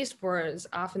enterprises, these words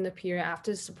often appear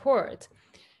after support.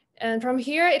 And from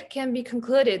here, it can be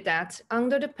concluded that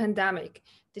under the pandemic,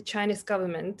 the Chinese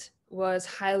government was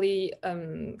highly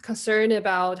concerned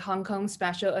about Hong Kong's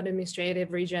special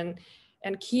administrative region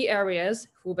and key areas,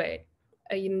 Hubei,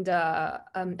 in the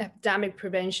epidemic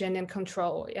prevention and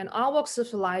control and all walks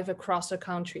of life across the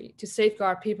country to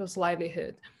safeguard people's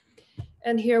livelihood.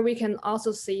 And here we can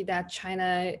also see that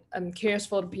China cares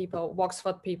for the people, works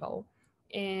for the people,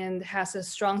 and has a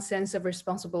strong sense of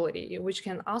responsibility, which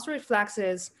can also reflect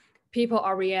its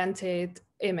people-oriented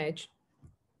image.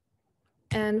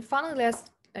 And finally,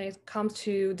 let's come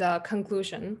to the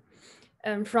conclusion.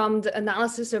 And from the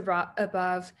analysis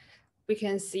above, we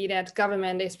can see that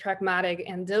government is pragmatic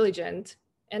and diligent,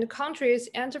 and the country is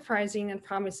enterprising and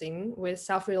promising with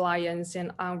self-reliance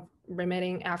and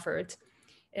unremitting effort.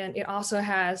 And it also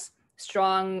has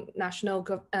strong national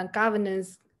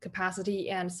governance capacity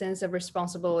and sense of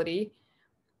responsibility.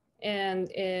 And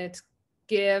it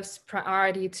gives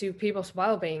priority to people's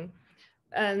well-being.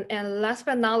 And last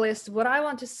but not least, what I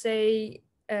want to say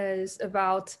is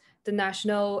about the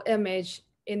national image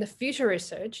in the future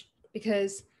research,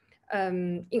 because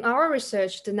in our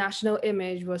research, the national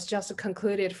image was just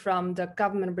concluded from the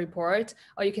government report,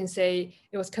 or you can say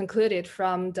it was concluded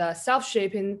from the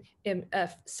self-shaping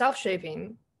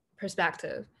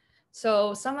perspective.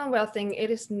 So someone will think it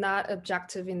is not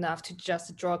objective enough to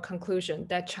just draw a conclusion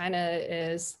that China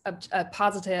is a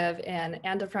positive and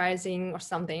enterprising or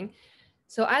something.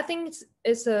 So I think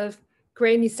it's a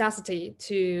great necessity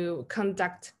to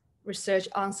conduct research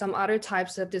on some other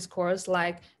types of discourse,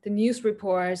 like the news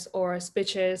reports or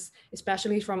speeches,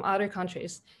 especially from other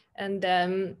countries. And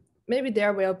then maybe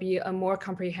there will be a more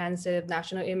comprehensive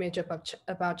national image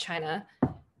about China.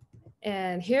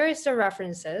 And here is the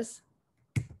references.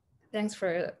 Thanks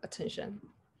for your attention.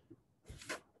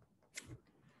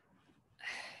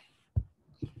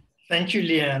 Thank you,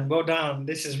 Leanne. Well done.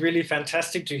 This is really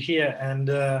fantastic to hear, and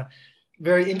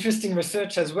very interesting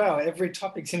research as well. Every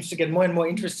topic seems to get more and more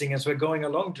interesting as we're going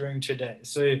along during today.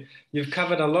 So you've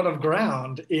covered a lot of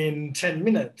ground in 10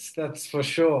 minutes, that's for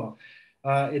sure.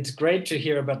 It's great to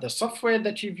hear about the software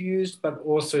that you've used, but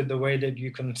also the way that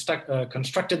you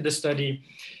constructed the study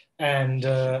and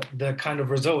the kind of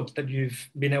results that you've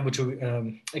been able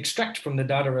to extract from the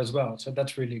data as well. So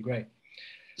that's really great.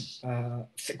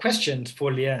 Questions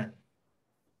for Leanne?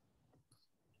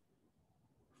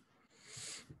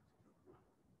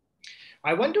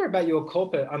 I wonder about your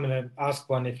corpus. I'm going to ask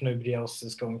one if nobody else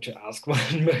is going to ask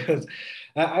one, because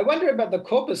I wonder about the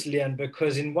corpus, Leanne,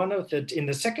 because in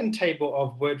the second table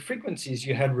of word frequencies,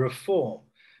 you had reform,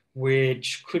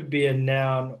 which could be a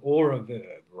noun or a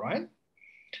verb, right?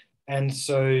 And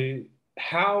so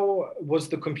how was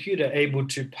the computer able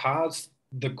to parse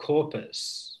the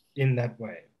corpus in that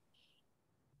way?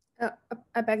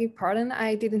 I beg your pardon,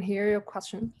 I didn't hear your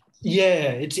question.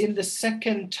 Yeah, it's in the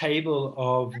second table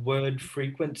of word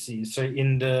frequencies. So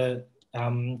in the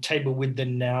table with the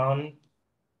noun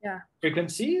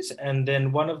frequencies, and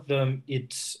then one of them,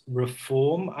 it's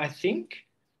reform, I think.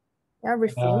 Yeah,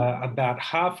 reform. About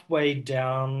halfway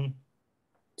down.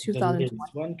 2020.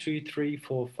 1, 2, 3,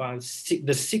 4, 5, 6.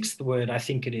 The sixth word, I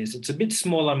think it is. It's a bit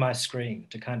small on my screen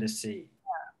to kind of see.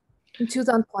 Yeah. In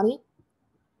 2020.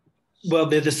 Well,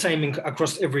 they're the same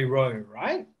across every row,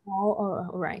 right? Oh,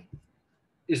 right.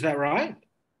 Is that right?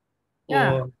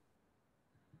 Yeah. Or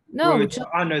No, rows,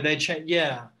 oh no, they change.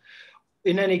 Yeah.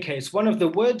 In any case, one of the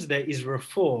words there is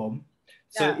reform.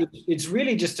 So yeah. it's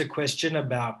really just a question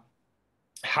about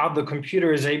how the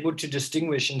computer is able to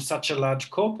distinguish in such a large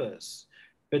corpus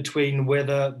between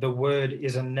whether the word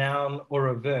is a noun or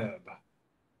a verb.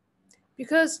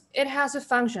 Because it has a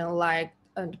function like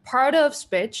a part of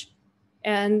speech,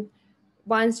 and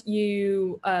once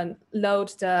you load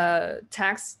the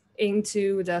text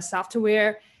into the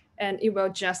software, and it will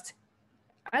just,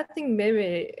 I think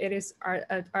maybe it is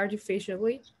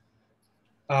artificially.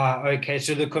 Okay,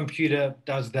 so the computer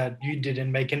does that. You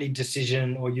didn't make any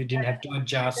decision, or you didn't have to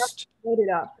adjust. Load it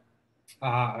up.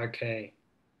 Okay,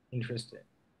 interesting.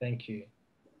 Thank you.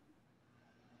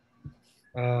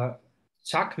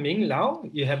 Chak Ming Lao,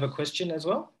 you have a question as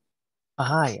well?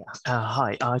 Hi.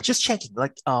 Just checking,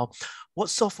 like, what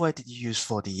software did you use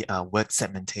for the word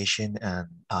segmentation and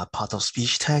part of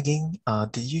speech tagging?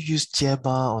 Did you use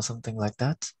Java or something like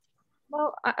that?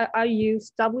 Well, I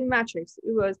used W matrix.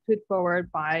 It was put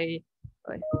forward by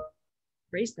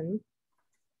Grayson,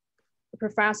 a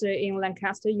professor in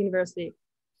Lancaster University.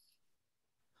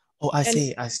 Oh, I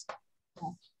see.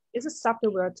 It's a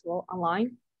software tool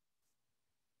online,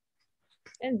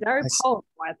 and very powerful,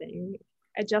 I think.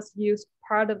 I just use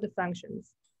part of the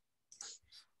functions.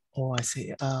 Oh, I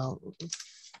see.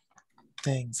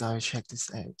 Thanks. I'll check this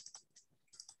out.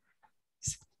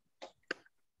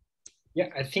 Yeah,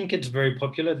 I think it's very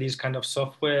popular, these kind of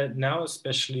software now,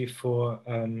 especially for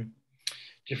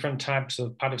different types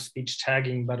of part of speech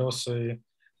tagging, but also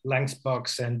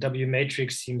Langsbox and W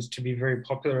matrix seems to be very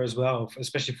popular as well,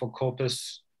 especially for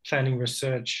corpus planning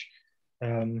research.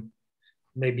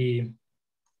 Maybe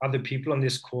other people on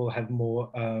this call have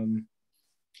more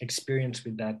experience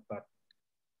with that, but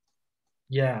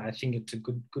yeah, I think it's a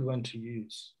good one to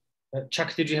use.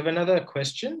 Chuck, did you have another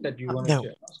question that you wanted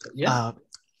to ask? Yeah.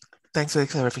 Thanks for the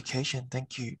clarification.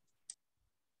 Thank you.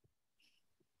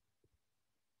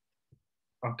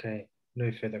 Okay,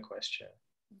 no further question.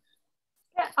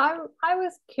 Yeah, I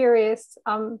was curious.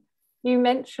 You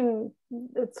mentioned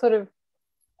it's sort of,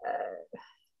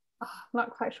 I'm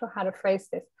not quite sure how to phrase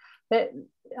this, that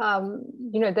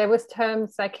you know, there was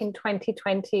terms like in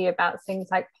 2020 about things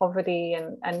like poverty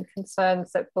and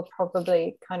concerns that were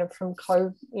probably kind of from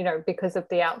COVID, you know, because of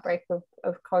the outbreak of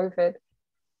COVID.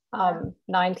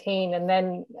 19, and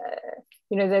then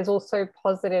you know, there's also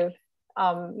positive,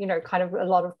 you know, kind of a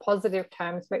lot of positive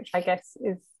terms, which I guess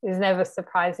is never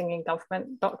surprising in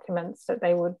government documents that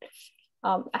they would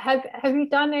have you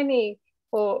done any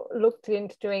or looked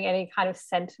into doing any kind of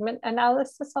sentiment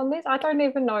analysis on this? I don't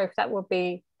even know if that would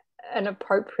be an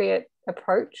appropriate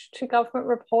approach to government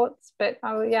reports, but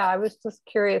yeah, I was just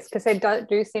curious because there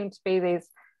do seem to be these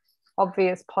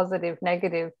obvious positive,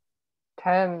 negative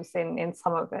terms in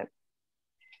some of it.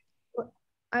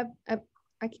 I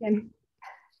can.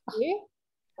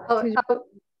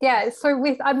 Yeah, so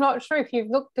I'm not sure if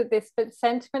you've looked at this, but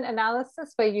sentiment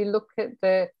analysis, where you look at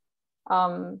the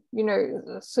you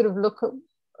know, sort of look at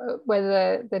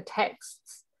whether the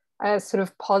texts are sort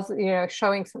of positive, you know,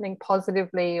 showing something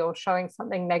positively or showing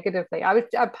something negatively. I was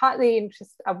partly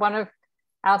interested. One of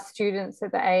our students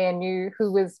at the ANU,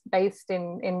 who was based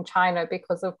in China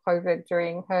because of COVID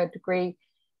during her degree,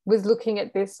 was looking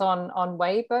at this on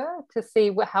Weibo to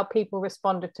see how people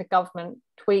responded to government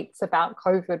tweets about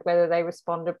COVID, whether they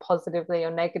responded positively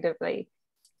or negatively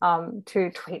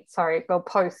to tweets,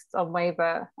 posts on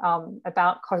Weibo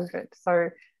about COVID.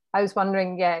 So I was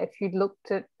wondering, yeah, if you'd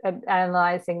looked at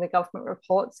analysing the government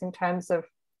reports in terms of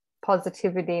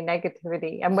positivity,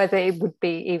 negativity, and whether it would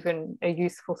be even a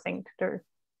useful thing to do.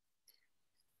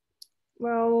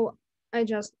 Well, I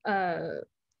just downloaded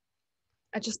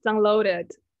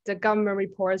the government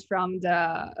reports from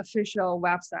the official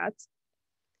website,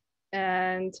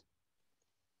 and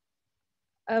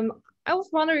I was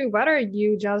wondering whether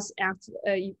you just act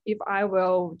if I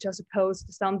will just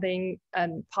post something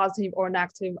positive or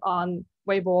negative on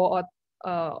Weibo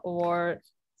or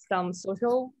some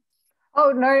social.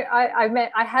 Oh no,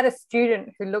 I had a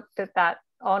student who looked at that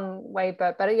on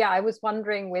Weibo, but yeah, I was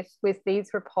wondering with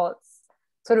these reports,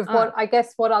 sort of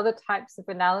what other types of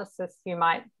analysis you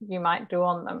might do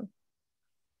on them.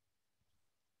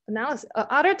 Analysis,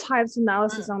 other types of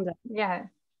analysis on them. Yeah.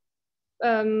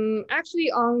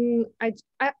 Actually, I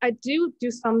do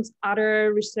some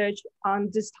other research on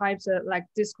these types of like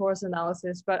discourse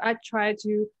analysis, but I try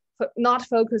to not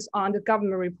focus on the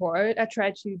government report. I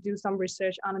try to do some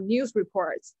research on the news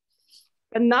reports,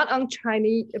 but not on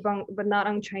Chinese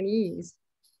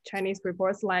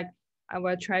reports. Like I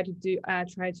will try to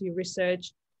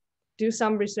do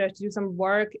some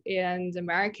work in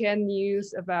American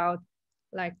news about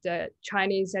like the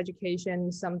Chinese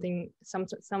education, something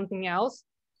else,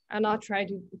 and not try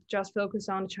to just focus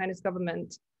on the Chinese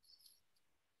government.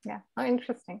 Yeah, oh,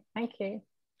 interesting. Thank you.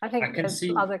 I think there's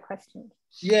other questions.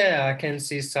 Yeah, I can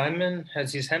see Simon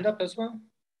has his hand up as well.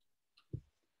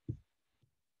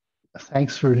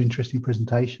 Thanks for an interesting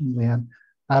presentation, Leanne.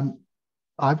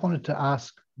 I wanted to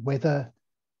ask whether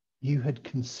you had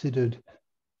considered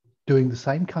doing the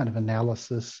same kind of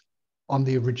analysis on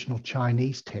the original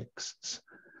Chinese texts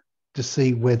to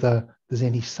see whether there's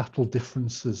any subtle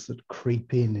differences that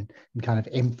creep in kind of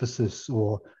emphasis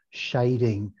or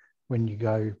shading when you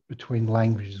go between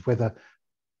languages, whether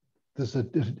there's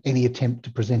any attempt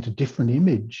to present a different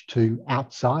image to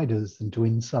outsiders than to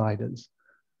insiders.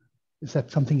 Is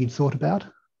that something you'd thought about?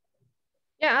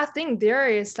 Yeah, I think there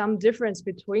is some difference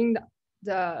between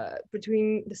the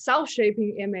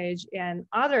self-shaping image and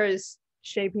others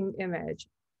shaping image.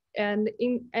 And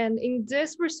in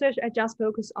this research, I just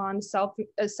focus on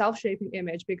self-shaping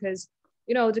image because,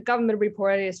 you know, the government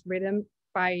report is written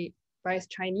by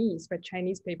Chinese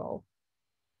people.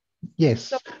 Yes,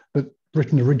 so, but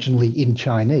written originally in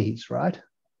Chinese, right?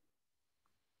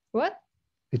 What?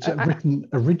 It's written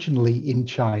originally in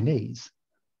Chinese.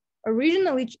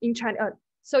 Originally in China.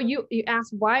 So you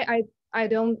asked why I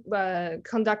don't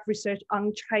conduct research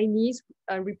on Chinese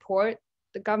report,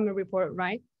 the government report,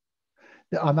 right?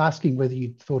 I'm asking whether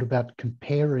you thought about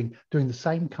doing the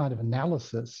same kind of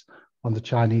analysis on the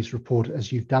Chinese report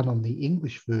as you've done on the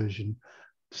English version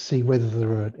to see whether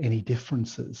there are any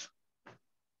differences.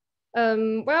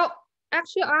 Well,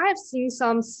 actually, I have seen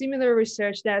some similar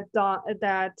research that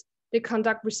they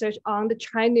conduct research on the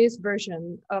Chinese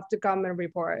version of the government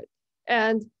report.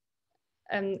 And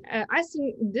I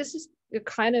think this is a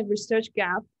kind of research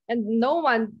gap, and no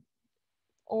one,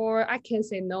 or I can't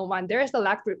say no one, there is a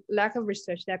lack of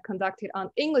research that conducted on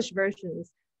English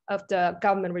versions of the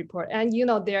government report. And you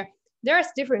know, there's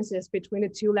differences between the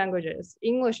two languages.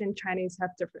 English and Chinese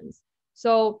have difference.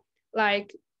 So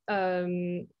like,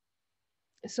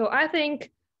 so I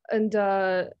think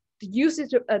the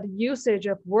usage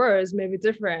of words may be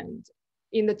different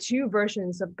in the two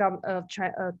versions of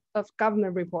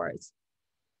government reports.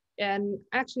 And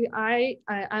actually,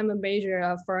 I'm a major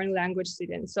of foreign language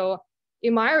student. So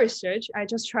in my research, I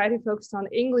just try to focus on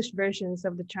English versions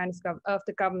of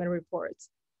the government reports.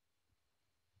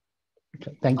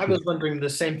 Okay, thank you. I was wondering the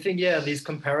same thing. Yeah, these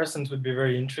comparisons would be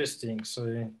very interesting.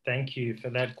 So thank you for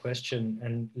that question.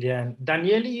 And Leanne,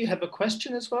 Daniele, you have a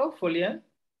question as well for Leanne?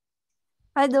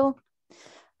 I do.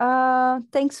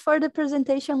 Thanks for the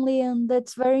presentation, Leanne.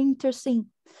 That's very interesting.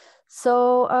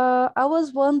 So I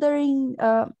was wondering,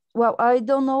 well, I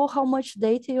don't know how much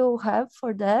data you have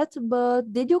for that,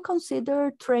 but did you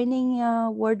consider training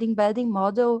a word embedding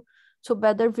model to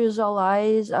better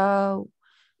visualize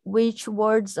which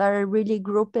words are really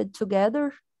grouped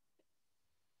together?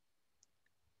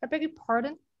 I beg your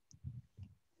pardon?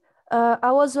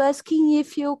 I was asking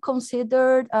if you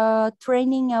considered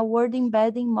training a word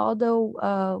embedding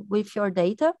model with your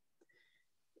data,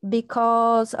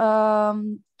 because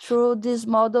through these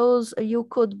models, you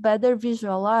could better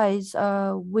visualize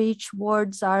which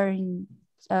words are in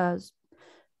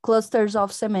clusters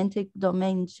of semantic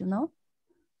domains, you know?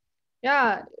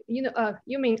 Yeah, you know,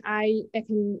 you mean I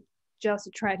can just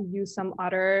try to use some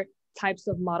other types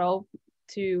of model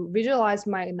to visualize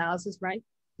my analysis, right?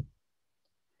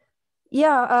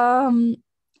 Yeah,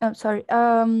 I'm sorry.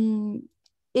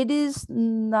 It is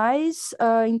nice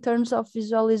in terms of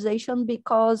visualization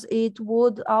because it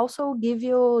would also give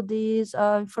you this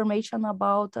information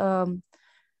about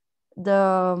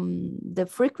the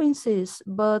frequencies,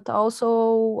 but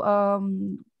also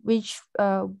which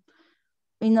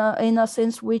in a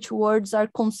sense which words are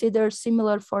considered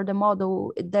similar for the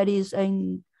model, that is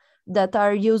that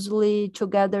are usually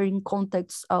together in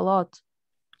context a lot.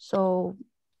 So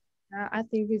I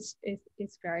think it's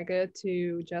very good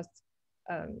to just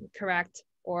correct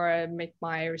or make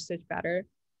my research better,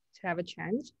 to have a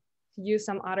chance to use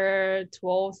some other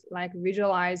tools like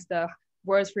visualize the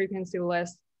words frequency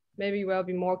list. Maybe will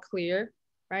be more clear,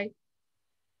 right?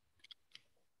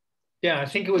 Yeah, I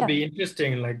think it would be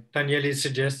interesting, like Daniele is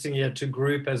suggesting, to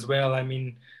group as well. I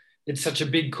mean, it's such a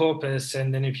big corpus,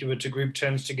 and then if you were to group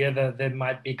terms together, there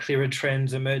might be clearer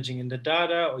trends emerging in the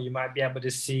data, or you might be able to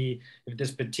see if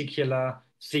there's particular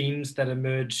themes that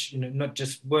emerge, you know, not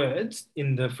just words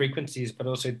in the frequencies, but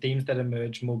also themes that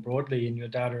emerge more broadly in your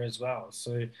data as well.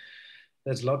 So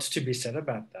there's lots to be said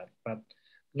about that. But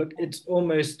Look, it's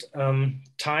almost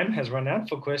time has run out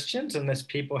for questions, unless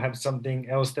people have something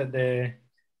else that they're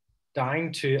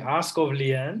dying to ask of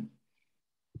Leanne.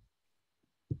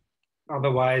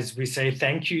 Otherwise, we say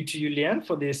thank you to you, Leanne,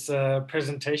 for this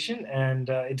presentation, and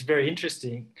it's very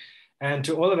interesting. And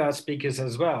to all of our speakers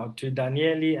as well, to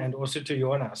Danieli and also to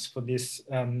Jonas for this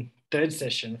third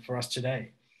session for us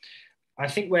today. I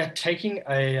think we're taking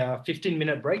a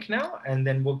 15-minute break now, and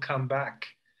then we'll come back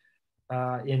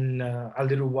in a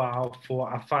little while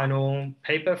for a final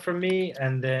paper from me,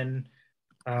 and then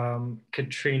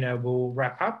Katrina will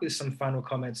wrap up with some final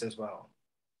comments as well.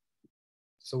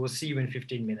 So we'll see you in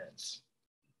 15 minutes.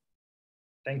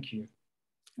 Thank you.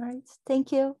 All right,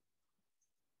 thank you.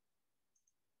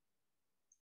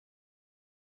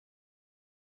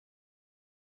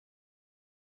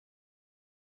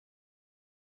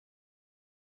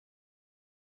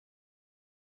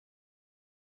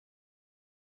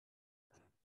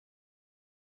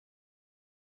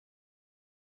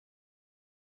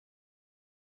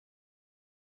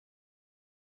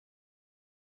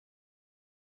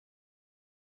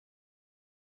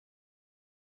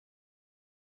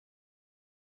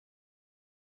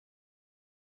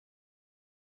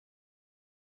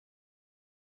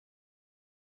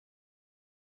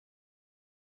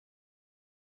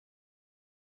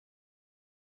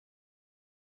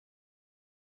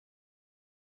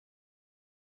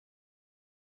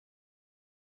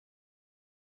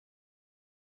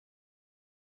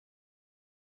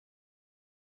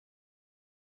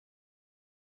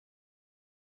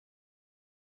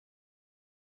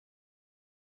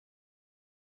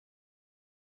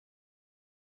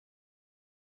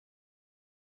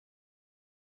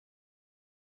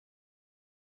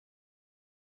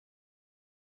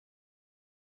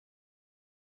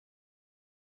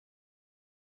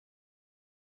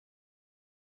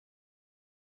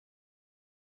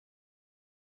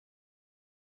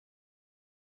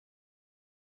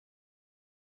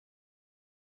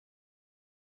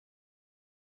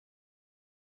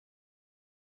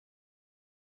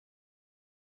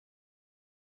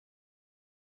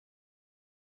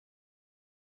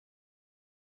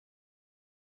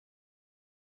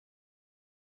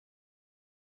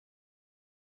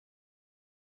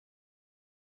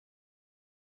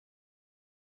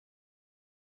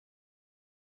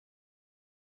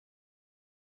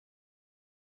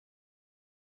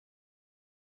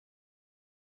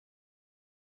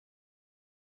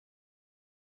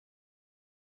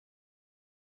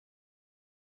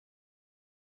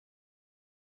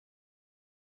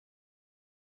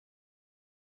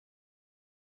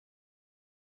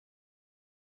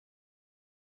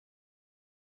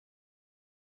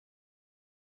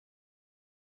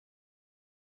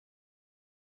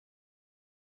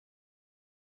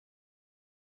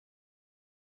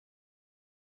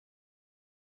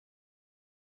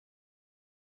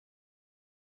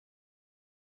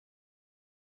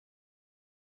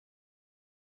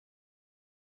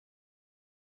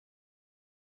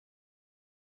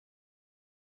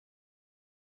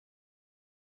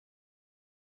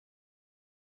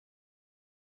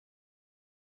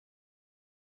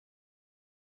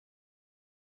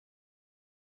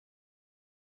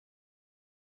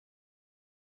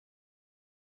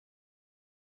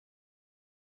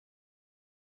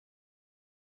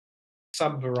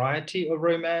 Sub-variety of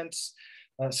romance.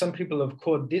 Some people have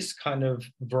called this kind of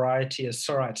variety a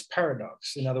Sorate's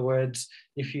paradox. In other words,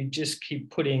 if you just keep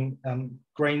putting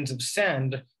grains of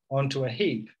sand onto a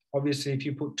heap, obviously if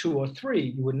you put 2 or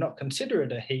 3, you would not consider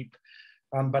it a heap,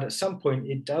 but at some point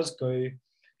it does go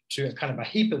to a kind of a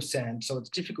heap of sand, so it's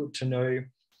difficult to know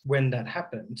when that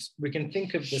happens. We can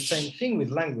think of the same thing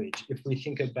with language if we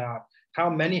think about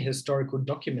how many historical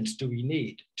documents do we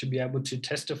need to be able to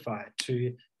testify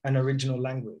to an original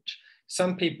language.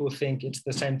 Some people think it's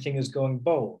the same thing as going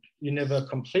bald. You never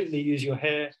completely use your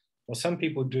hair, or some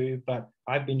people do, but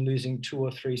I've been losing 2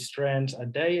 or 3 strands a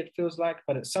day, it feels like,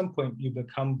 but at some point you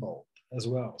become bald as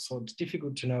well. So it's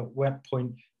difficult to know at what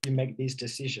point you make these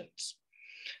decisions.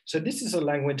 So this is a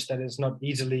language that is not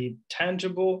easily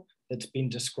tangible, that's been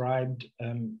described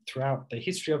throughout the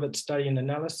history of its study and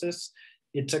analysis.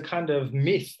 It's a kind of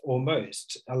myth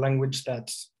almost, a language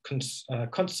that's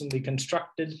constantly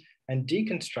constructed and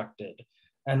deconstructed.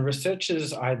 And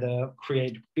researchers either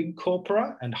create big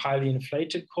corpora and highly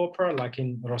inflated corpora, like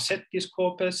in Rossetti's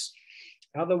corpus.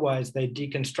 Otherwise, they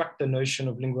deconstruct the notion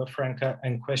of lingua franca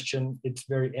and question its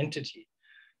very entity.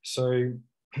 So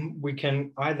we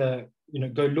can either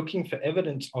go looking for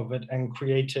evidence of it and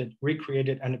recreate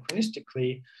it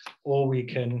anachronistically, or we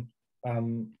can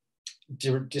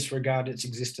disregard its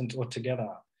existence altogether.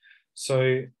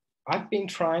 So I've been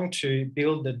trying to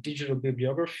build the digital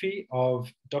bibliography of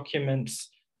documents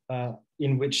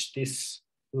in which this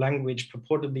language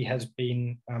purportedly has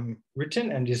been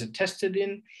written and is attested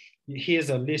in. Here's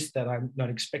a list that I'm not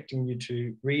expecting you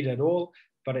to read at all,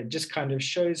 but it just kind of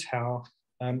shows how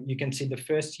you can see the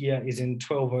first year is in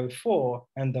 1204,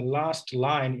 and the last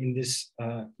line in this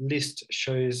list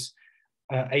shows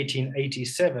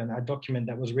 1887, a document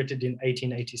that was written in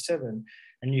 1887.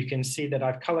 And you can see that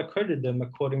I've color-coded them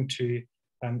according to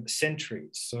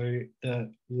centuries. So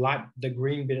the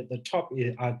green bit at the top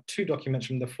are two documents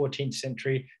from the 14th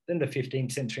century, then the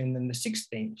 15th century, and then the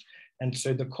 16th. And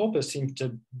so the corpus seems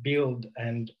to build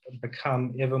and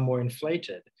become ever more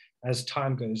inflated as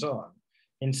time goes on.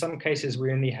 In some cases,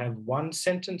 we only have one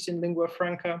sentence in lingua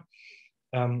franca.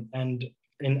 And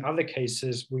in other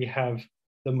cases, we have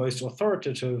the most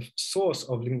authoritative source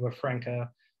of lingua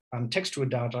franca textual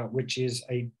data, which is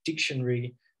a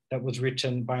dictionary that was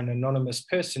written by an anonymous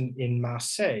person in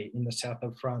Marseille in the south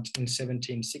of France in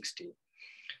 1760.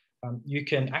 You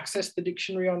can access the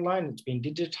dictionary online. It's been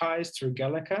digitized through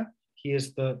Gallica.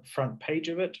 Here's the front page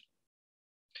of it.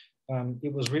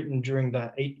 It was written during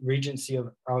the Regency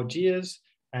of Algiers,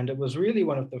 and it was really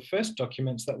one of the first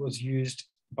documents that was used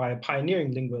by a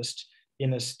pioneering linguist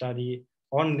in a study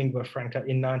on lingua franca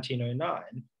in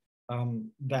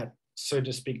 1909 that, so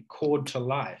to speak, called to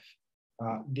life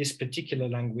this particular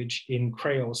language in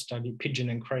Creole study, Pidgin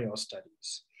and Creole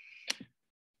studies.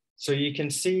 So you can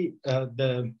see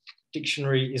the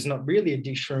dictionary is not really a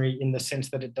dictionary in the sense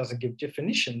that it doesn't give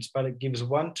definitions, but it gives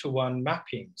one-to-one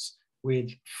mappings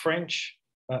with French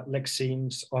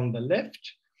lexemes on the left,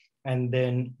 and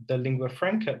then the lingua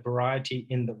franca variety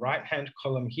in the right-hand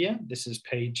column here. This is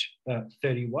page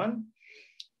 31.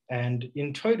 And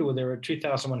in total, there are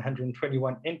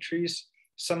 2,121 entries.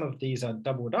 Some of these are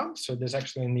doubled up, so there's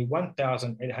actually only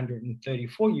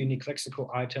 1,834 unique lexical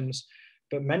items,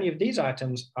 but many of these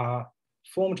items are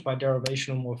formed by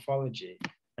derivational morphology.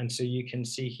 And so you can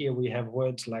see here we have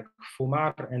words like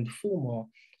fumar and fumo,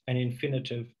 an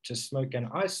infinitive to smoke and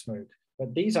I smoke,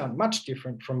 but these aren't much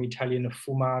different from Italian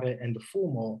fumare and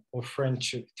fumo, or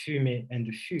French fume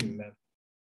and fume.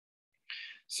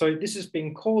 So this has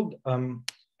been called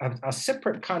a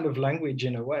separate kind of language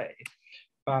in a way,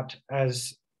 but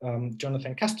as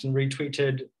Jonathan Caston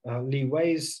retweeted Li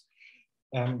Wei's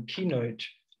keynote,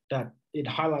 that it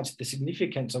highlights the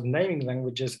significance of naming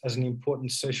languages as an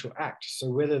important social act. So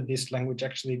whether this language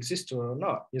actually existed or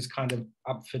not is kind of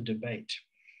up for debate.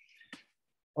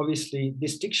 Obviously,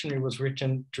 this dictionary was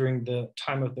written during the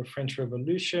time of the French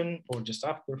Revolution, or just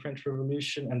after the French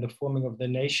Revolution and the forming of the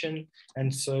nation.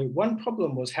 And so one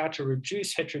problem was how to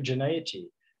reduce heterogeneity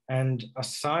and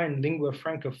assign lingua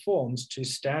franca forms to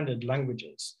standard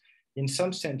languages. In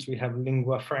some sense, we have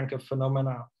lingua franca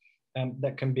phenomena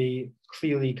that can be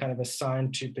clearly kind of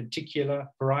assigned to particular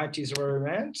varieties of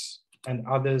Romance and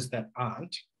others that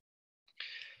aren't.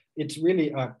 It's really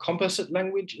a composite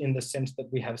language in the sense that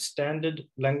we have standard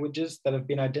languages that have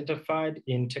been identified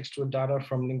in textual data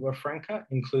from lingua franca,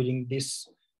 including this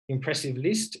impressive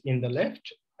list in the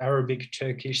left: Arabic,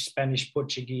 Turkish, Spanish,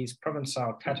 Portuguese,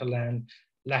 Provençal, Catalan,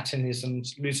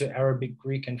 Latinisms, Luso-Arabic,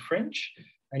 Greek, and French.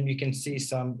 And you can see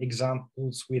some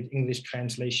examples with English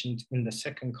translations in the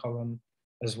second column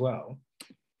as well.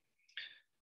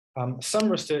 Some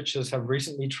researchers have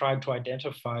recently tried to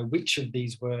identify which of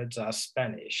these words are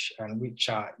Spanish and which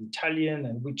are Italian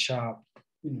and which are,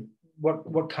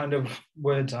 what kind of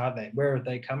words are they? Where have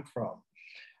they come from?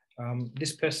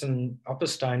 This person,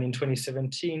 Opperstein, in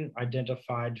 2017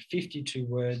 identified 52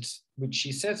 words, which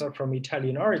she says are from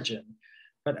Italian origin.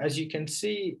 But as you can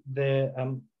see, the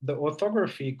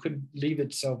orthography could leave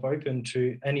itself open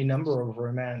to any number of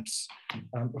Romance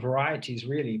varieties,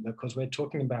 really, because we're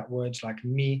talking about words like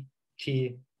mi,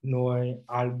 chi, noi,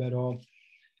 albero.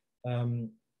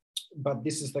 But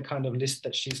this is the kind of list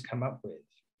that she's come up with.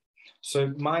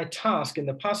 So my task in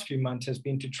the past few months has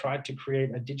been to try to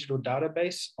create a digital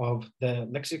database of the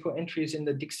lexical entries in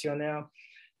the Dictionnaire,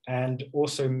 and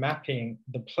also mapping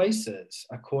the places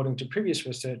according to previous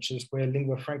researchers where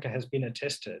lingua franca has been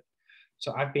attested.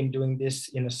 So I've been doing this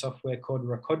in a software called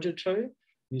Recogito,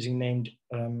 using named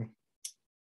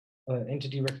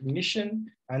entity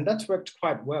recognition, and that's worked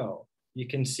quite well. You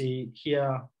can see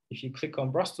here, if you click on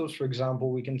Brussels, for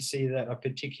example, we can see that a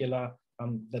particular,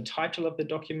 the title of the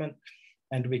document,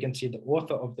 and we can see the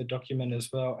author of the document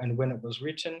as well, and when it was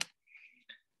written.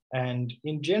 And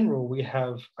in general, we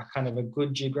have a kind of a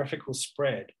good geographical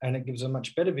spread, and it gives a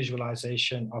much better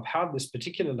visualization of how this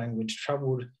particular language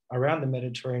traveled around the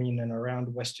Mediterranean and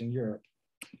around Western Europe.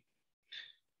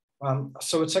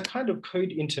 So it's a kind of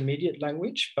code intermediate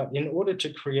language, but in order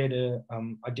to create a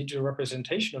digital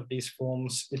representation of these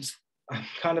forms, I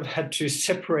kind of had to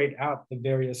separate out the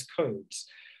various codes,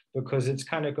 because it's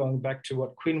kind of going back to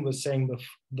what Quinn was saying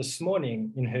this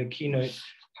morning in her keynote,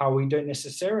 how we don't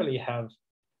necessarily have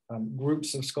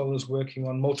groups of scholars working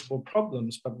on multiple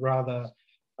problems, but rather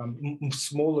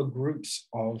smaller groups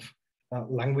of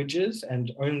languages,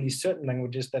 and only certain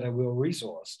languages that are well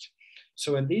resourced.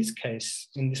 So in this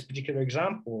particular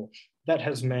example, that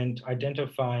has meant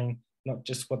identifying not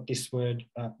just what this word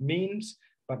means,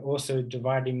 but also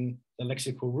dividing the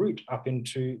lexical root up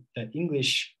into the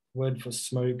English word for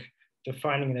smoke,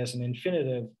 defining it as an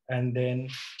infinitive, and then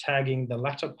tagging the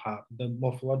latter part, the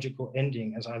morphological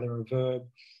ending, as either a verb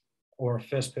or a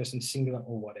first person singular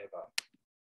or whatever.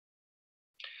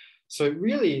 So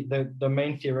really the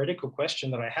main theoretical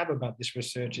question that I have about this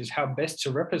research is how best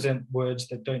to represent words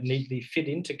that don't neatly fit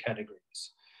into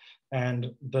categories.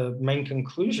 And the main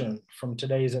conclusion from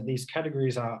today is that these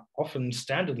categories are often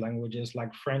standard languages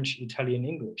like French, Italian,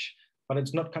 English, but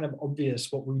it's not kind of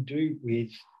obvious what we do with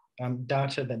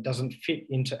data that doesn't fit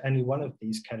into any one of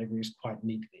these categories quite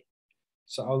neatly.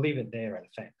 So I'll leave it there, and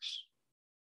thanks.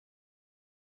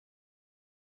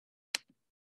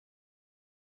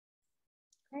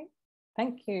 Great,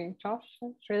 thank you, Josh.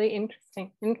 That's really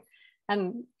interesting.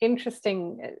 And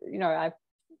interesting, you know, I've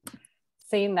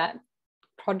seen that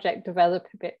project develop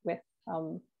a bit with,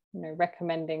 you know,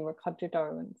 recommending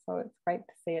Recogito, and so it's great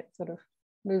to see it sort of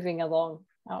moving along.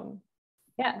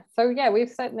 Yeah, so yeah, we've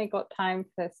certainly got time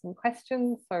for some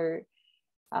questions, so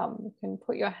you can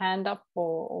put your hand up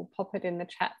or pop it in the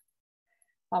chat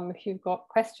if you've got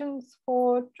questions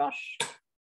for Josh.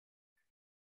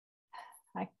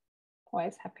 I'm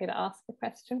always happy to ask a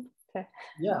question.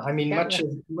 Yeah, I mean,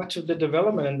 much of the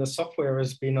development and the software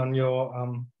has been on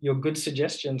your good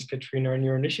suggestions, Katrina, and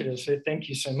your initiatives. So thank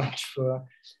you so much for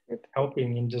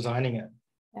helping in designing it.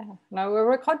 Yeah, no,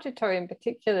 Recogito in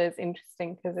particular is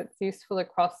interesting because it's useful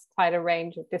across quite a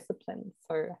range of disciplines.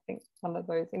 So I think one of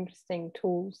those interesting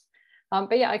tools.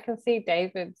 But yeah, I can see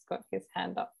David's got his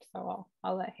hand up, so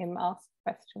I'll let him ask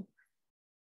a question.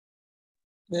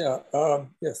 Yeah,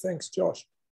 yeah, thanks, Josh.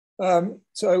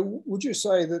 So would you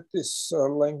say that this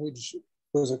language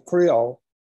was a Creole?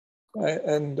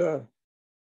 And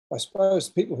I suppose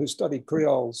people who study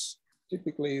Creoles,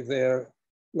 typically their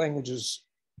languages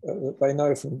that they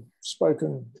know from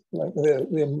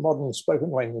their modern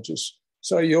spoken languages.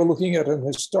 So you're looking at an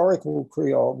historical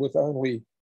Creole with only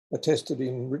attested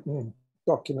in written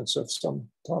documents of some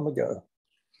time ago.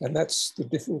 And that's the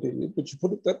difficulty. Would you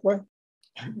put it that way?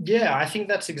 Yeah, I think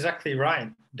that's exactly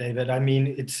right, David. I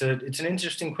mean, it's an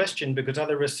interesting question because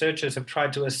other researchers have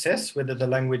tried to assess whether the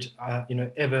language, you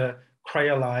know, ever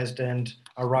creolized and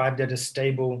arrived at a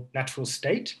stable natural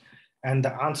state. And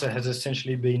the answer has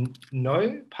essentially been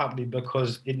no, partly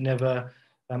because it never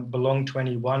belonged to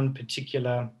any one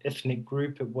particular ethnic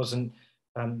group. It wasn't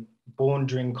born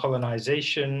during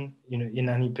colonization, you know, in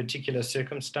any particular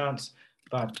circumstance,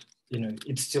 but, you know,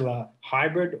 it's still a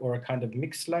hybrid or a kind of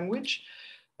mixed language.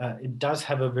 It does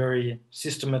have a very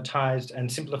systematized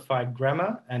and simplified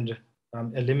grammar and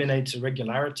eliminates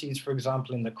irregularities, for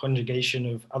example, in the conjugation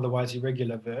of otherwise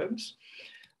irregular verbs.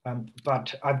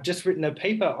 But I've just written a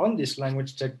paper on this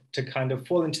language to kind of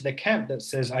fall into the camp that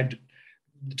says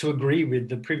to agree with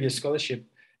the previous scholarship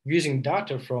using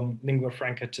data from lingua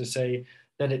franca to say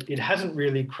that it hasn't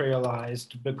really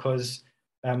creolized because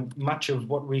much of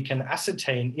what we can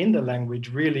ascertain in the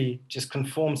language really just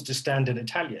conforms to standard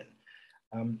Italian.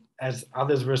 As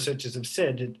others researchers have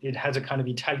said, it has a kind of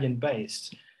Italian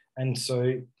base. And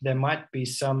so there might be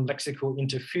some lexical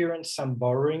interference, some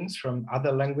borrowings from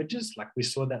other languages, like we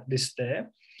saw that list there.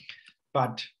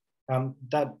 But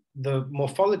that the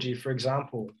morphology, for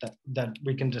example, that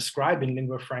we can describe in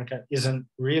lingua franca isn't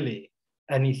really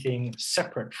anything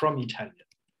separate from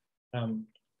Italian.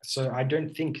 So I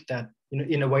don't think that, you know,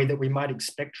 in a way that we might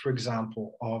expect, for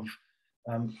example, of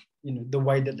you know, the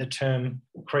way that the term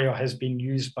Creole has been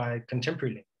used by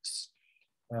contemporary linguists.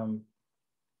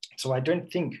 So I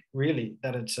don't think really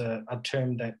that it's a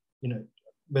term that, you know,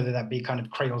 whether that be kind of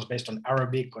Creoles based on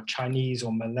Arabic or Chinese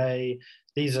or Malay,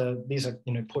 these are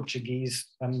you know, Portuguese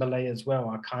and Malay as well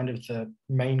are kind of the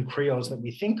main Creoles that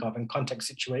we think of in contact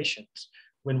situations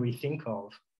when we think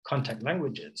of contact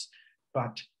languages.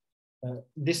 But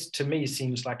this to me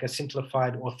seems like a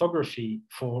simplified orthography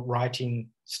for writing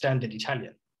standard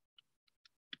Italian.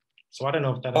 So I don't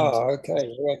know if that answers. Oh,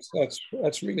 okay.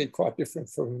 That's really quite different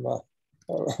from what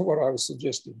I was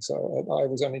suggesting. So I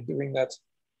was only doing that,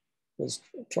 was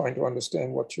trying to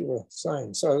understand what you were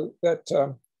saying. So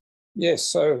that, yes,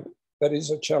 so that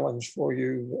is a challenge for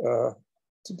you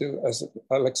to do as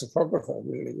a lexicographer,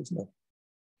 really, isn't it?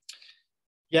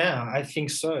 Yeah, I think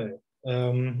so.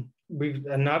 An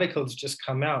article's just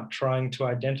come out trying to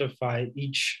identify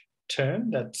each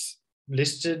term that's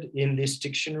listed in this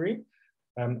dictionary,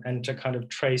 and to kind of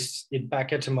trace it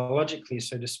back etymologically,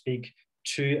 so to speak,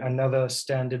 to another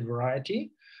standard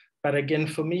variety. But again,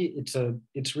 for me,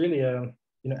 it's really a,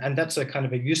 and that's a kind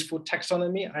of a useful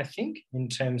taxonomy, I think, in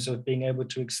terms of being able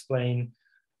to explain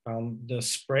the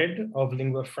spread of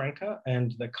lingua franca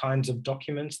and the kinds of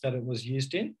documents that it was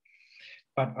used in.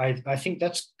 But I think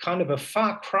that's kind of a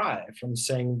far cry from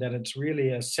saying that it's really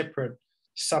a separate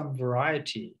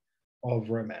sub-variety of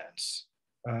Romance.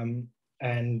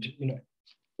 And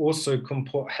also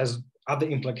has other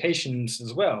implications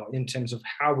as well in terms of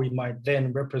how we might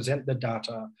then represent the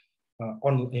data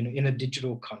in a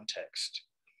digital context.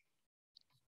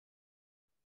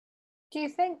 Do you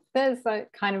think there's a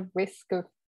kind of risk of,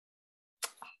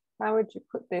 how would you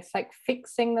put this, like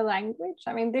fixing the language?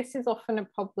 I mean, this is often a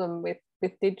problem with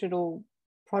digital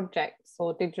projects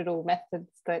or digital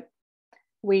methods, that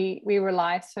we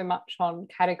rely so much on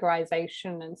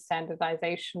categorization and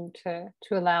standardization to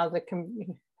allow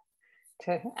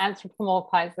to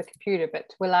anthropomorphize the computer, but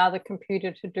to allow the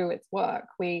computer to do its work,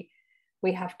 we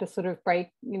have to sort of break,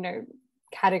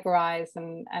 categorize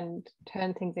and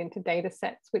turn things into data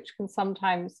sets, which can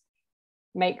sometimes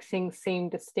make things seem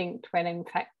distinct when in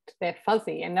fact they're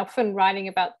fuzzy. And often writing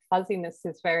about fuzziness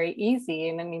is very easy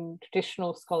in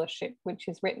traditional scholarship, which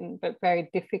is written, but very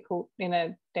difficult in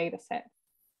a data set.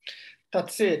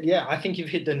 That's it. Yeah, I think you've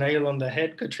hit the nail on the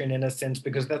head, Katrina, in a sense,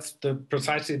 because that's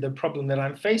precisely the problem that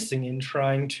I'm facing in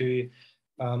trying to,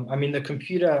 the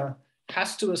computer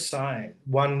has to assign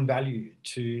one value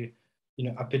to,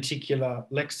 a particular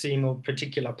lexeme or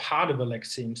particular part of a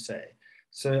lexeme, say.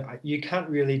 So you can't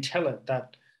really tell it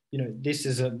that, this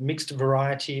is a mixed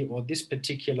variety, or this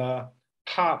particular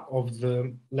part of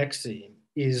the lexeme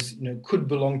is, could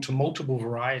belong to multiple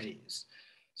varieties.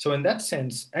 So in that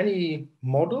sense, any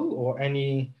model or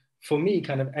for me,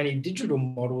 kind of any digital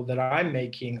model that I'm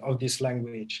making of this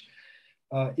language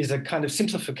is a kind of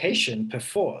simplification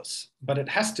perforce, but it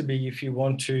has to be if you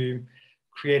want to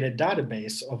create a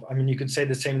database of, you could say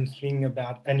the same thing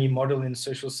about any model in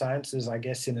social sciences, I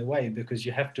guess, in a way, because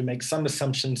you have to make some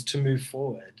assumptions to move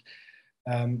forward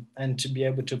and to be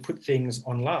able to put things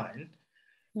online.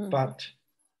 But,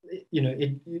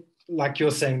 like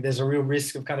you're saying, there's a real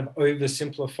risk of kind of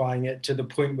oversimplifying it to the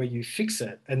point where you fix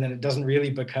it and then it doesn't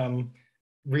really become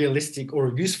realistic or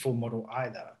a useful model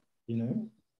either,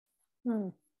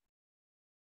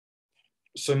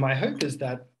 So my hope is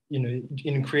that,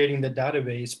 in creating the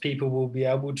database, people will be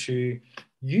able to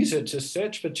use it to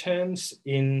search for terms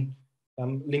in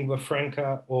lingua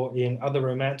franca or in other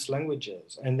Romance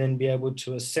languages, and then be able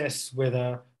to assess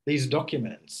whether these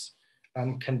documents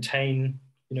contain,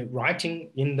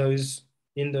 writing in those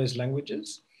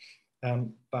languages.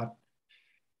 But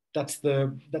that's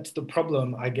the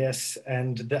problem, I guess,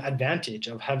 and the advantage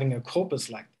of having a corpus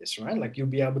like this, right? Like, you'll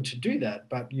be able to do that,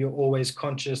 but you're always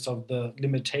conscious of the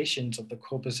limitations of the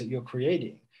corpus that you're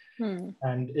creating.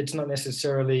 And it's not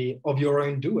necessarily of your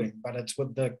own doing, but it's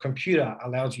what the computer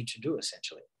allows you to do,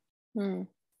 essentially.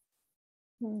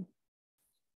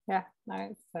 Yeah, no,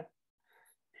 it's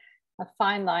a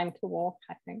fine line to walk,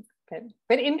 I think,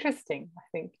 but interesting, I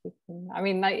think.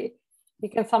 You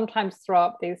can sometimes throw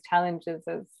up these challenges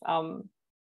as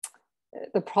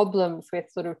the problems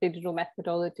with sort of digital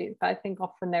methodologies, but I think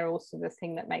often they're also the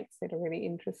thing that makes it a really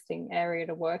interesting area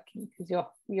to work in, because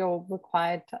you're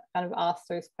required to kind of ask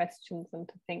those questions and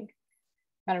to think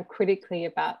kind of critically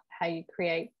about how you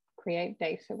create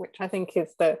data, which I think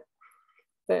is the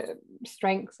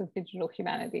strengths of digital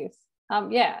humanities.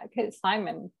 Okay,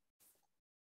 Simon.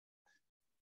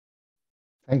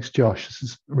 Thanks, Josh. This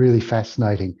is really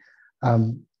fascinating.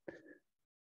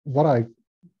 What I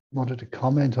wanted to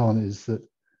comment on is that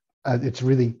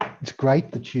it's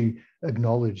great that you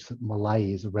acknowledge that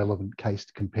Malay is a relevant case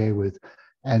to compare with.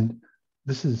 And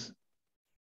this is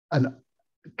a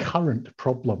current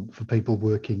problem for people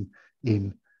working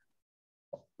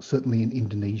certainly in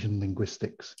Indonesian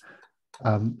linguistics,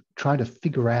 trying to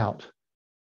figure out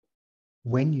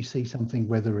when you see something,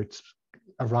 whether it's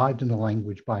arrived in a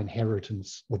language by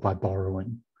inheritance or by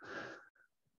borrowing.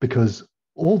 Because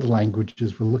all the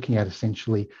languages we're looking at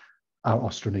essentially are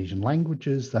Austronesian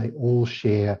languages. They all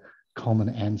share common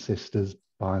ancestors,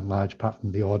 by and large, apart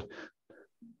from the odd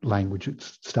language that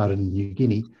started in New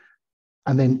Guinea.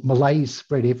 And then Malay's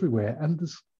spread everywhere. And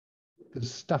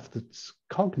there's stuff that's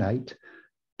cognate,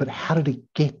 but how did it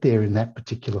get there in that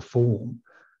particular form?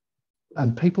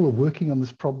 And people are working on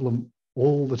this problem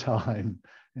all the time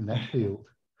in that field.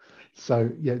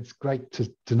 So yeah, it's great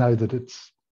to know that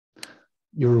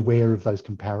you're aware of those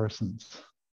comparisons.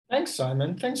 Thanks,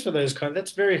 Simon. Thanks for those comments.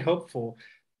 That's very helpful.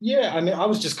 Yeah, I mean, I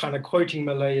was just kind of quoting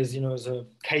Malay as, as a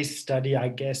case study, I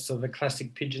guess, of a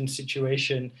classic pidgin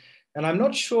situation. And I'm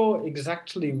not sure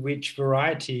exactly which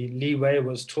variety Li Wei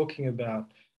was talking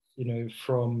about,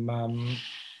 from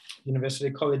University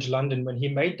College London, when he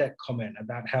made that comment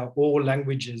about how all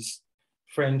languages,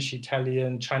 French,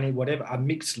 Italian, Chinese, whatever, are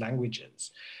mixed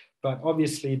languages. But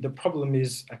obviously the problem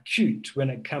is acute when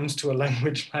it comes to a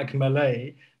language like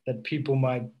Malay that people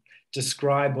might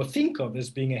describe or think of as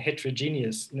being a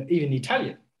heterogeneous, even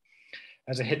Italian,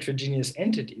 as a heterogeneous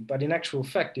entity. But in actual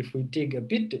fact, if we dig a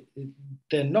bit,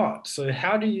 they're not. So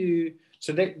how do you,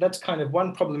 so that's kind of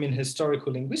one problem in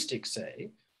historical linguistics,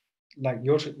 say, like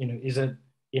is it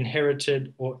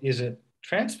inherited or is it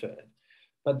transferred?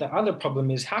 But the other problem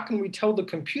is, how can we tell the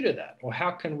computer that? Or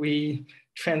how can we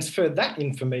transfer that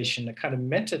information, the kind of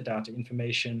metadata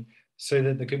information, so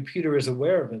that the computer is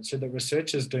aware of it, so that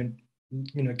researchers don't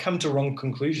come to wrong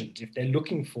conclusions if they're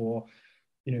looking for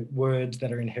words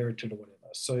that are inherited or whatever.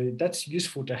 So that's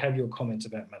useful to have your comments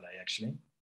about Malay, actually.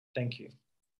 Thank you.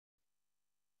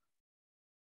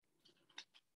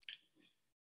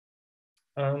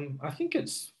 I think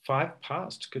it's 5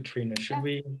 past, Katrina. Should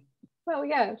we? Well,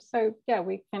 yeah. So yeah,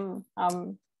 we can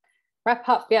wrap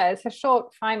up. Yeah, it's a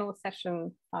short final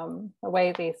session. The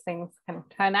way these things can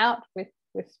turn out with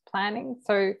planning.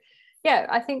 So yeah,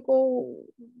 I think all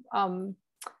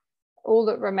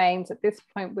that remains at this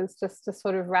point was just to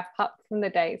sort of wrap up from the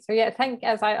day. So yeah,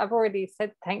 as I've already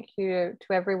said, thank you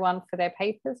to everyone for their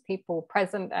papers, people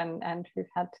present and who've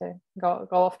had to go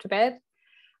off to bed.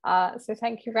 So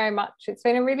thank you very much. It's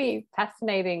been a really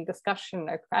fascinating discussion,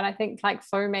 and I think, like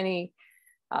so many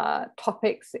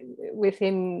topics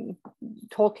within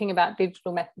talking about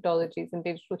digital methodologies and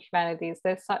digital humanities,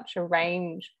 there's such a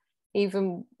range.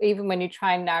 Even when you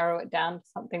try and narrow it down to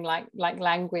something like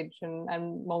language and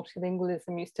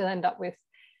multilingualism, you still end up with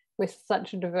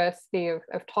such a diversity of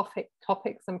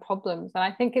topics and problems. And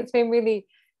I think it's been really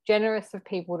generous of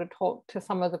people to talk to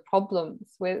some of the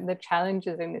problems, with the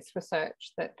challenges in this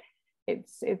research, that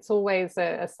it's always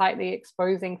a slightly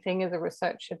exposing thing as a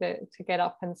researcher to get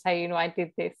up and say, I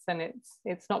did this and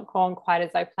it's not gone quite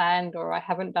as I planned, or I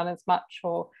haven't done as much,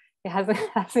 or it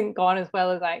hasn't gone as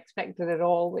well as I expected at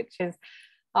all, which is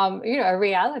a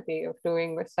reality of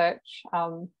doing research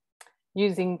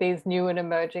using these new and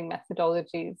emerging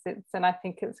methodologies. And I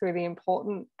think it's really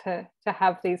important to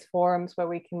have these forums where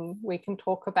we can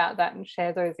talk about that and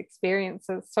share those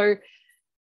experiences. So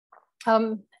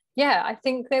yeah, I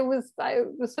think I was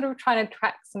sort of trying to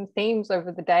track some themes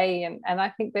over the day, and I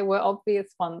think there were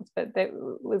obvious ones, but it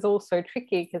was also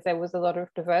tricky because there was a lot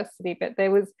of diversity. But there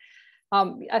was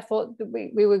I thought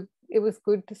that it was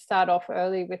good to start off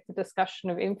early with the discussion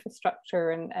of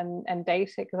infrastructure and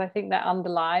data, because I think that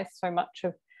underlies so much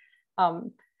of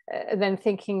then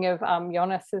thinking of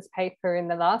Jonas's paper in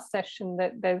the last session,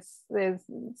 that there's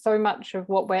so much of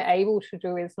what we're able to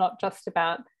do is not just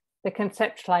about the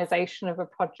conceptualization of a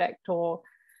project, or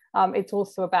it's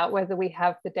also about whether we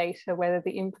have the data, whether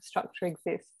the infrastructure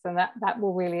exists, and that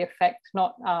will really affect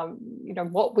not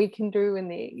what we can do and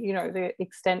the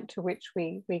extent to which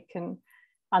we can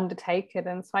undertake it.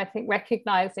 And so I think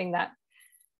recognizing that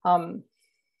the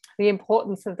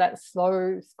importance of that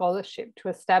slow scholarship to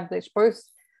establish both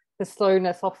the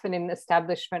slowness often in the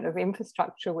establishment of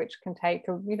infrastructure, which can take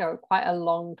quite a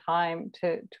long time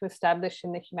to establish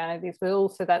in the humanities, but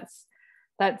also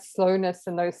that slowness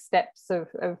and those steps of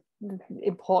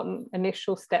important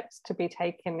initial steps to be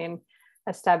taken in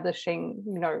establishing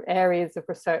areas of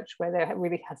research where there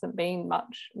really hasn't been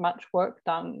much work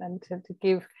done, and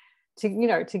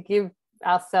to give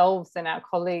ourselves and our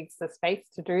colleagues the space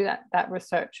to do that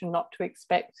research, and not to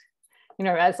expect,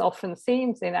 as often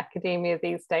seems in academia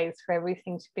these days, for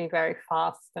everything to be very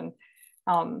fast and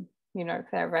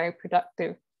very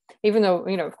productive. Even though,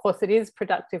 of course it is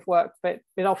productive work, but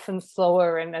often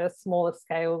slower and at a smaller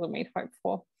scale than we'd hoped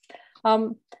for.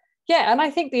 Yeah, and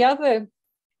I think the other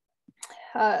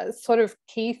sort of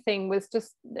key thing was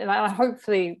just, and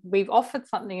hopefully we've offered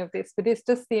something of this, but it's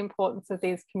just the importance of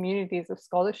these communities of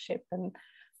scholarship, and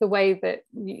the way that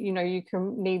you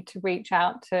can need to reach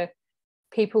out to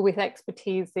people with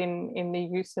expertise in the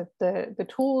use of the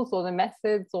tools or the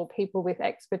methods, or people with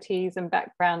expertise and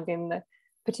background in the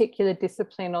particular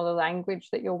discipline or the language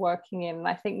that you're working in. And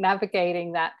I think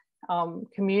navigating that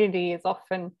community is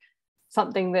often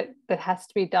something that has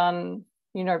to be done,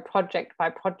 project by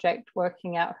project,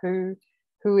 working out who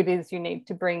who it is you need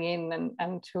to bring in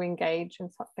and to engage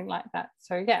and something like that.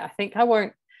 So yeah, I think I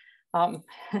won't,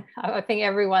 I think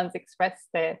everyone's expressed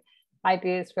their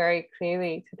ideas very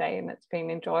clearly today, and it's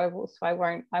been enjoyable. So I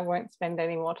won't spend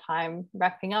any more time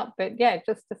wrapping up, but yeah,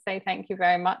 just to say thank you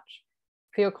very much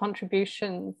for your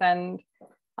contributions. And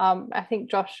I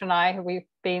think Josh and I, we've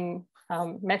been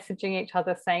messaging each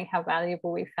other saying how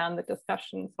valuable we found the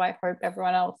discussion. So I hope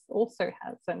everyone else also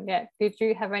has. And yeah, did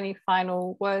you have any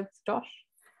final words, Josh?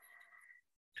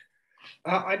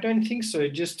 I don't think so.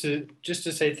 Just to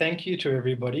say thank you to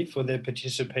everybody for their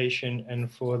participation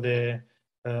and for their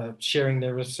sharing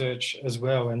their research as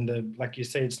well. And like you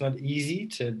say, it's not easy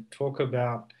to talk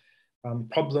about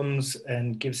problems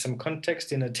and give some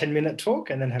context in a 10-minute talk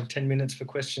and then have 10 minutes for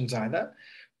questions either.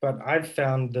 But I've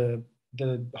found the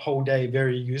whole day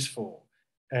very useful,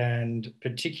 and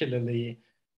particularly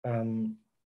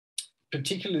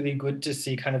good to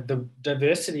see kind of the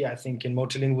diversity, I think, in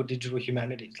multilingual digital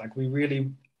humanities. Like we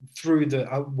really threw the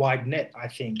wide net, I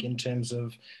think, in terms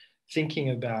of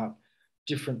thinking about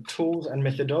different tools and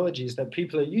methodologies that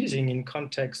people are using in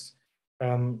contexts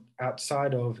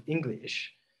outside of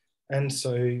English. And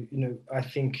so, you know, I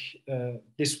think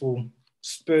this will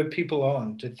spur people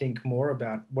on to think more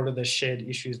about what are the shared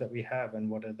issues that we have and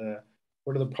what are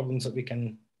the problems that we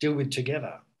can deal with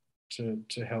together to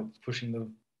help pushing the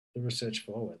research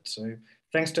forward. So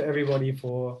thanks to everybody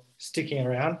for sticking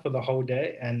around for the whole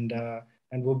day, and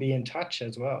we'll be in touch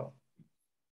as well.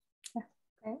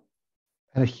 Okay.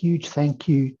 And a huge thank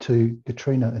you to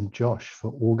Katrina and Josh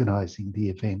for organising the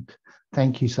event.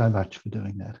 Thank you so much for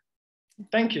doing that.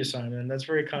 Thank you, Simon. That's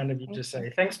very kind of you to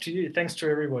say. Thanks to you. Thanks to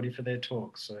everybody for their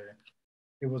talks. So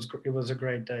it was a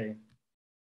great day.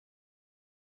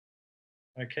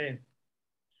 Okay.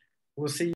 We'll see you.